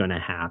terrible is going to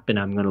happen.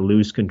 I'm going to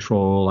lose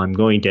control. I'm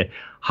going to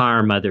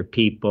harm other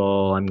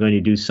people. I'm going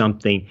to do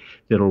something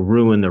that'll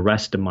ruin the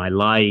rest of my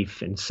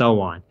life, and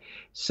so on.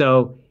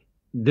 So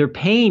they're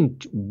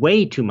paying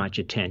way too much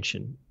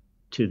attention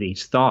to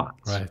these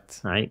thoughts.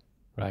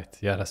 Right.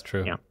 Yeah, that's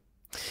true. Yeah.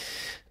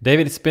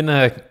 David, it's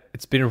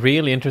been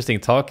really interesting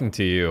talking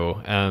to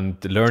you and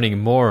learning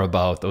more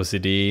about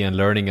OCD and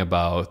learning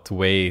about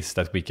ways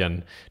that we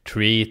can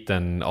treat,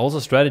 and also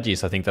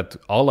strategies I think that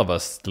all of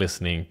us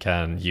listening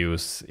can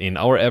use in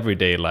our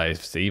everyday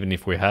lives, even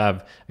if we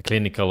have a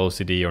clinical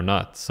OCD or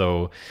not.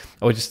 So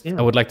I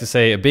would like to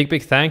say a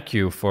big thank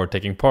you for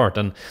taking part.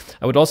 And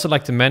I would also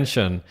like to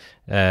mention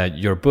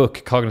your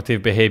book,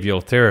 Cognitive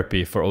Behavioral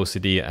Therapy for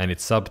OCD and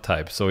its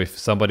Subtypes. So if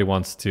somebody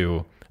wants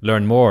to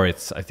learn more, I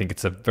think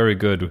it's a very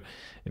good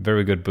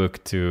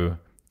book to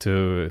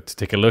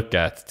take a look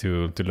at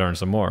to learn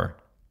some more.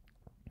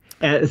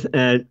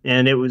 And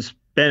it was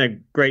been a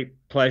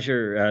great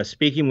pleasure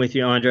speaking with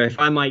you, Andre. If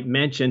I might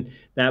mention,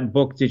 that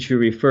book that you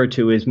refer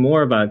to is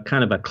more of a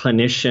kind of a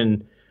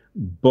clinician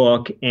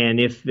book, and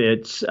if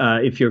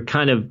you're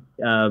kind of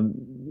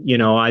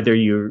either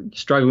you're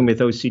struggling with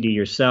OCD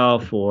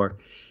yourself, or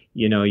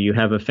you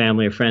have a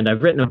family or friend,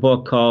 I've written a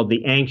book called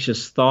the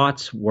Anxious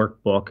Thoughts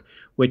Workbook,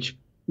 which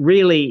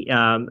really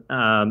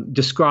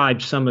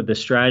describes some of the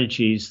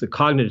strategies, the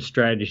cognitive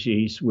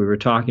strategies we were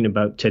talking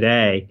about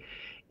today,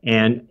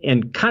 and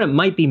kind of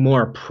might be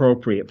more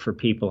appropriate for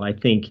people, I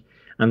think,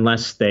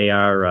 unless they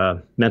are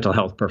a mental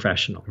health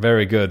professional.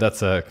 Very good.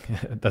 That's a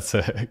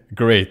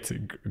great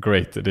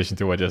addition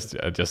to what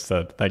I just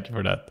said. Thank you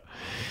for that.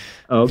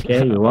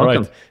 Okay, you're All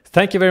welcome. right.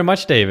 Thank you very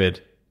much,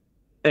 David.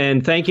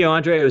 And thank you,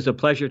 Andre. It was a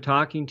pleasure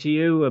talking to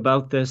you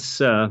about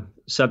this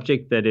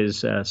subject that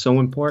is so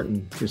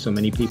important to so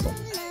many people.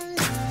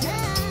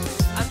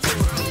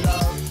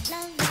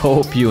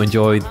 Hope you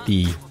enjoyed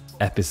the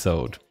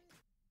episode.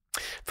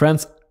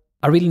 Friends,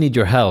 I really need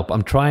your help.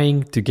 I'm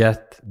trying to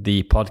get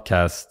the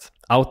podcast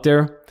out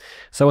there.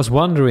 So I was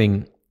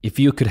wondering if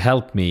you could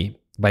help me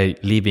by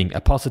leaving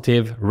a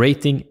positive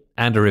rating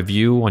and a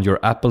review on your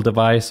Apple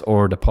device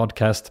or the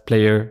podcast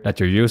player that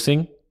you're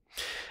using,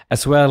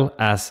 as well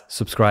as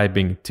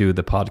subscribing to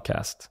the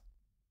podcast.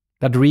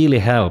 That really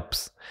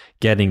helps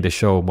getting the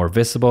show more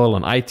visible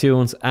on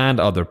iTunes and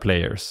other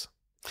players.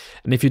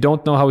 And if you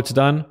don't know how it's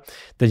done,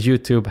 then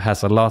YouTube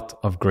has a lot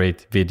of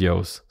great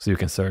videos, so you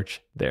can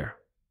search there.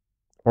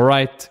 All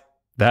right,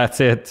 that's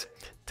it.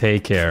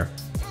 Take care.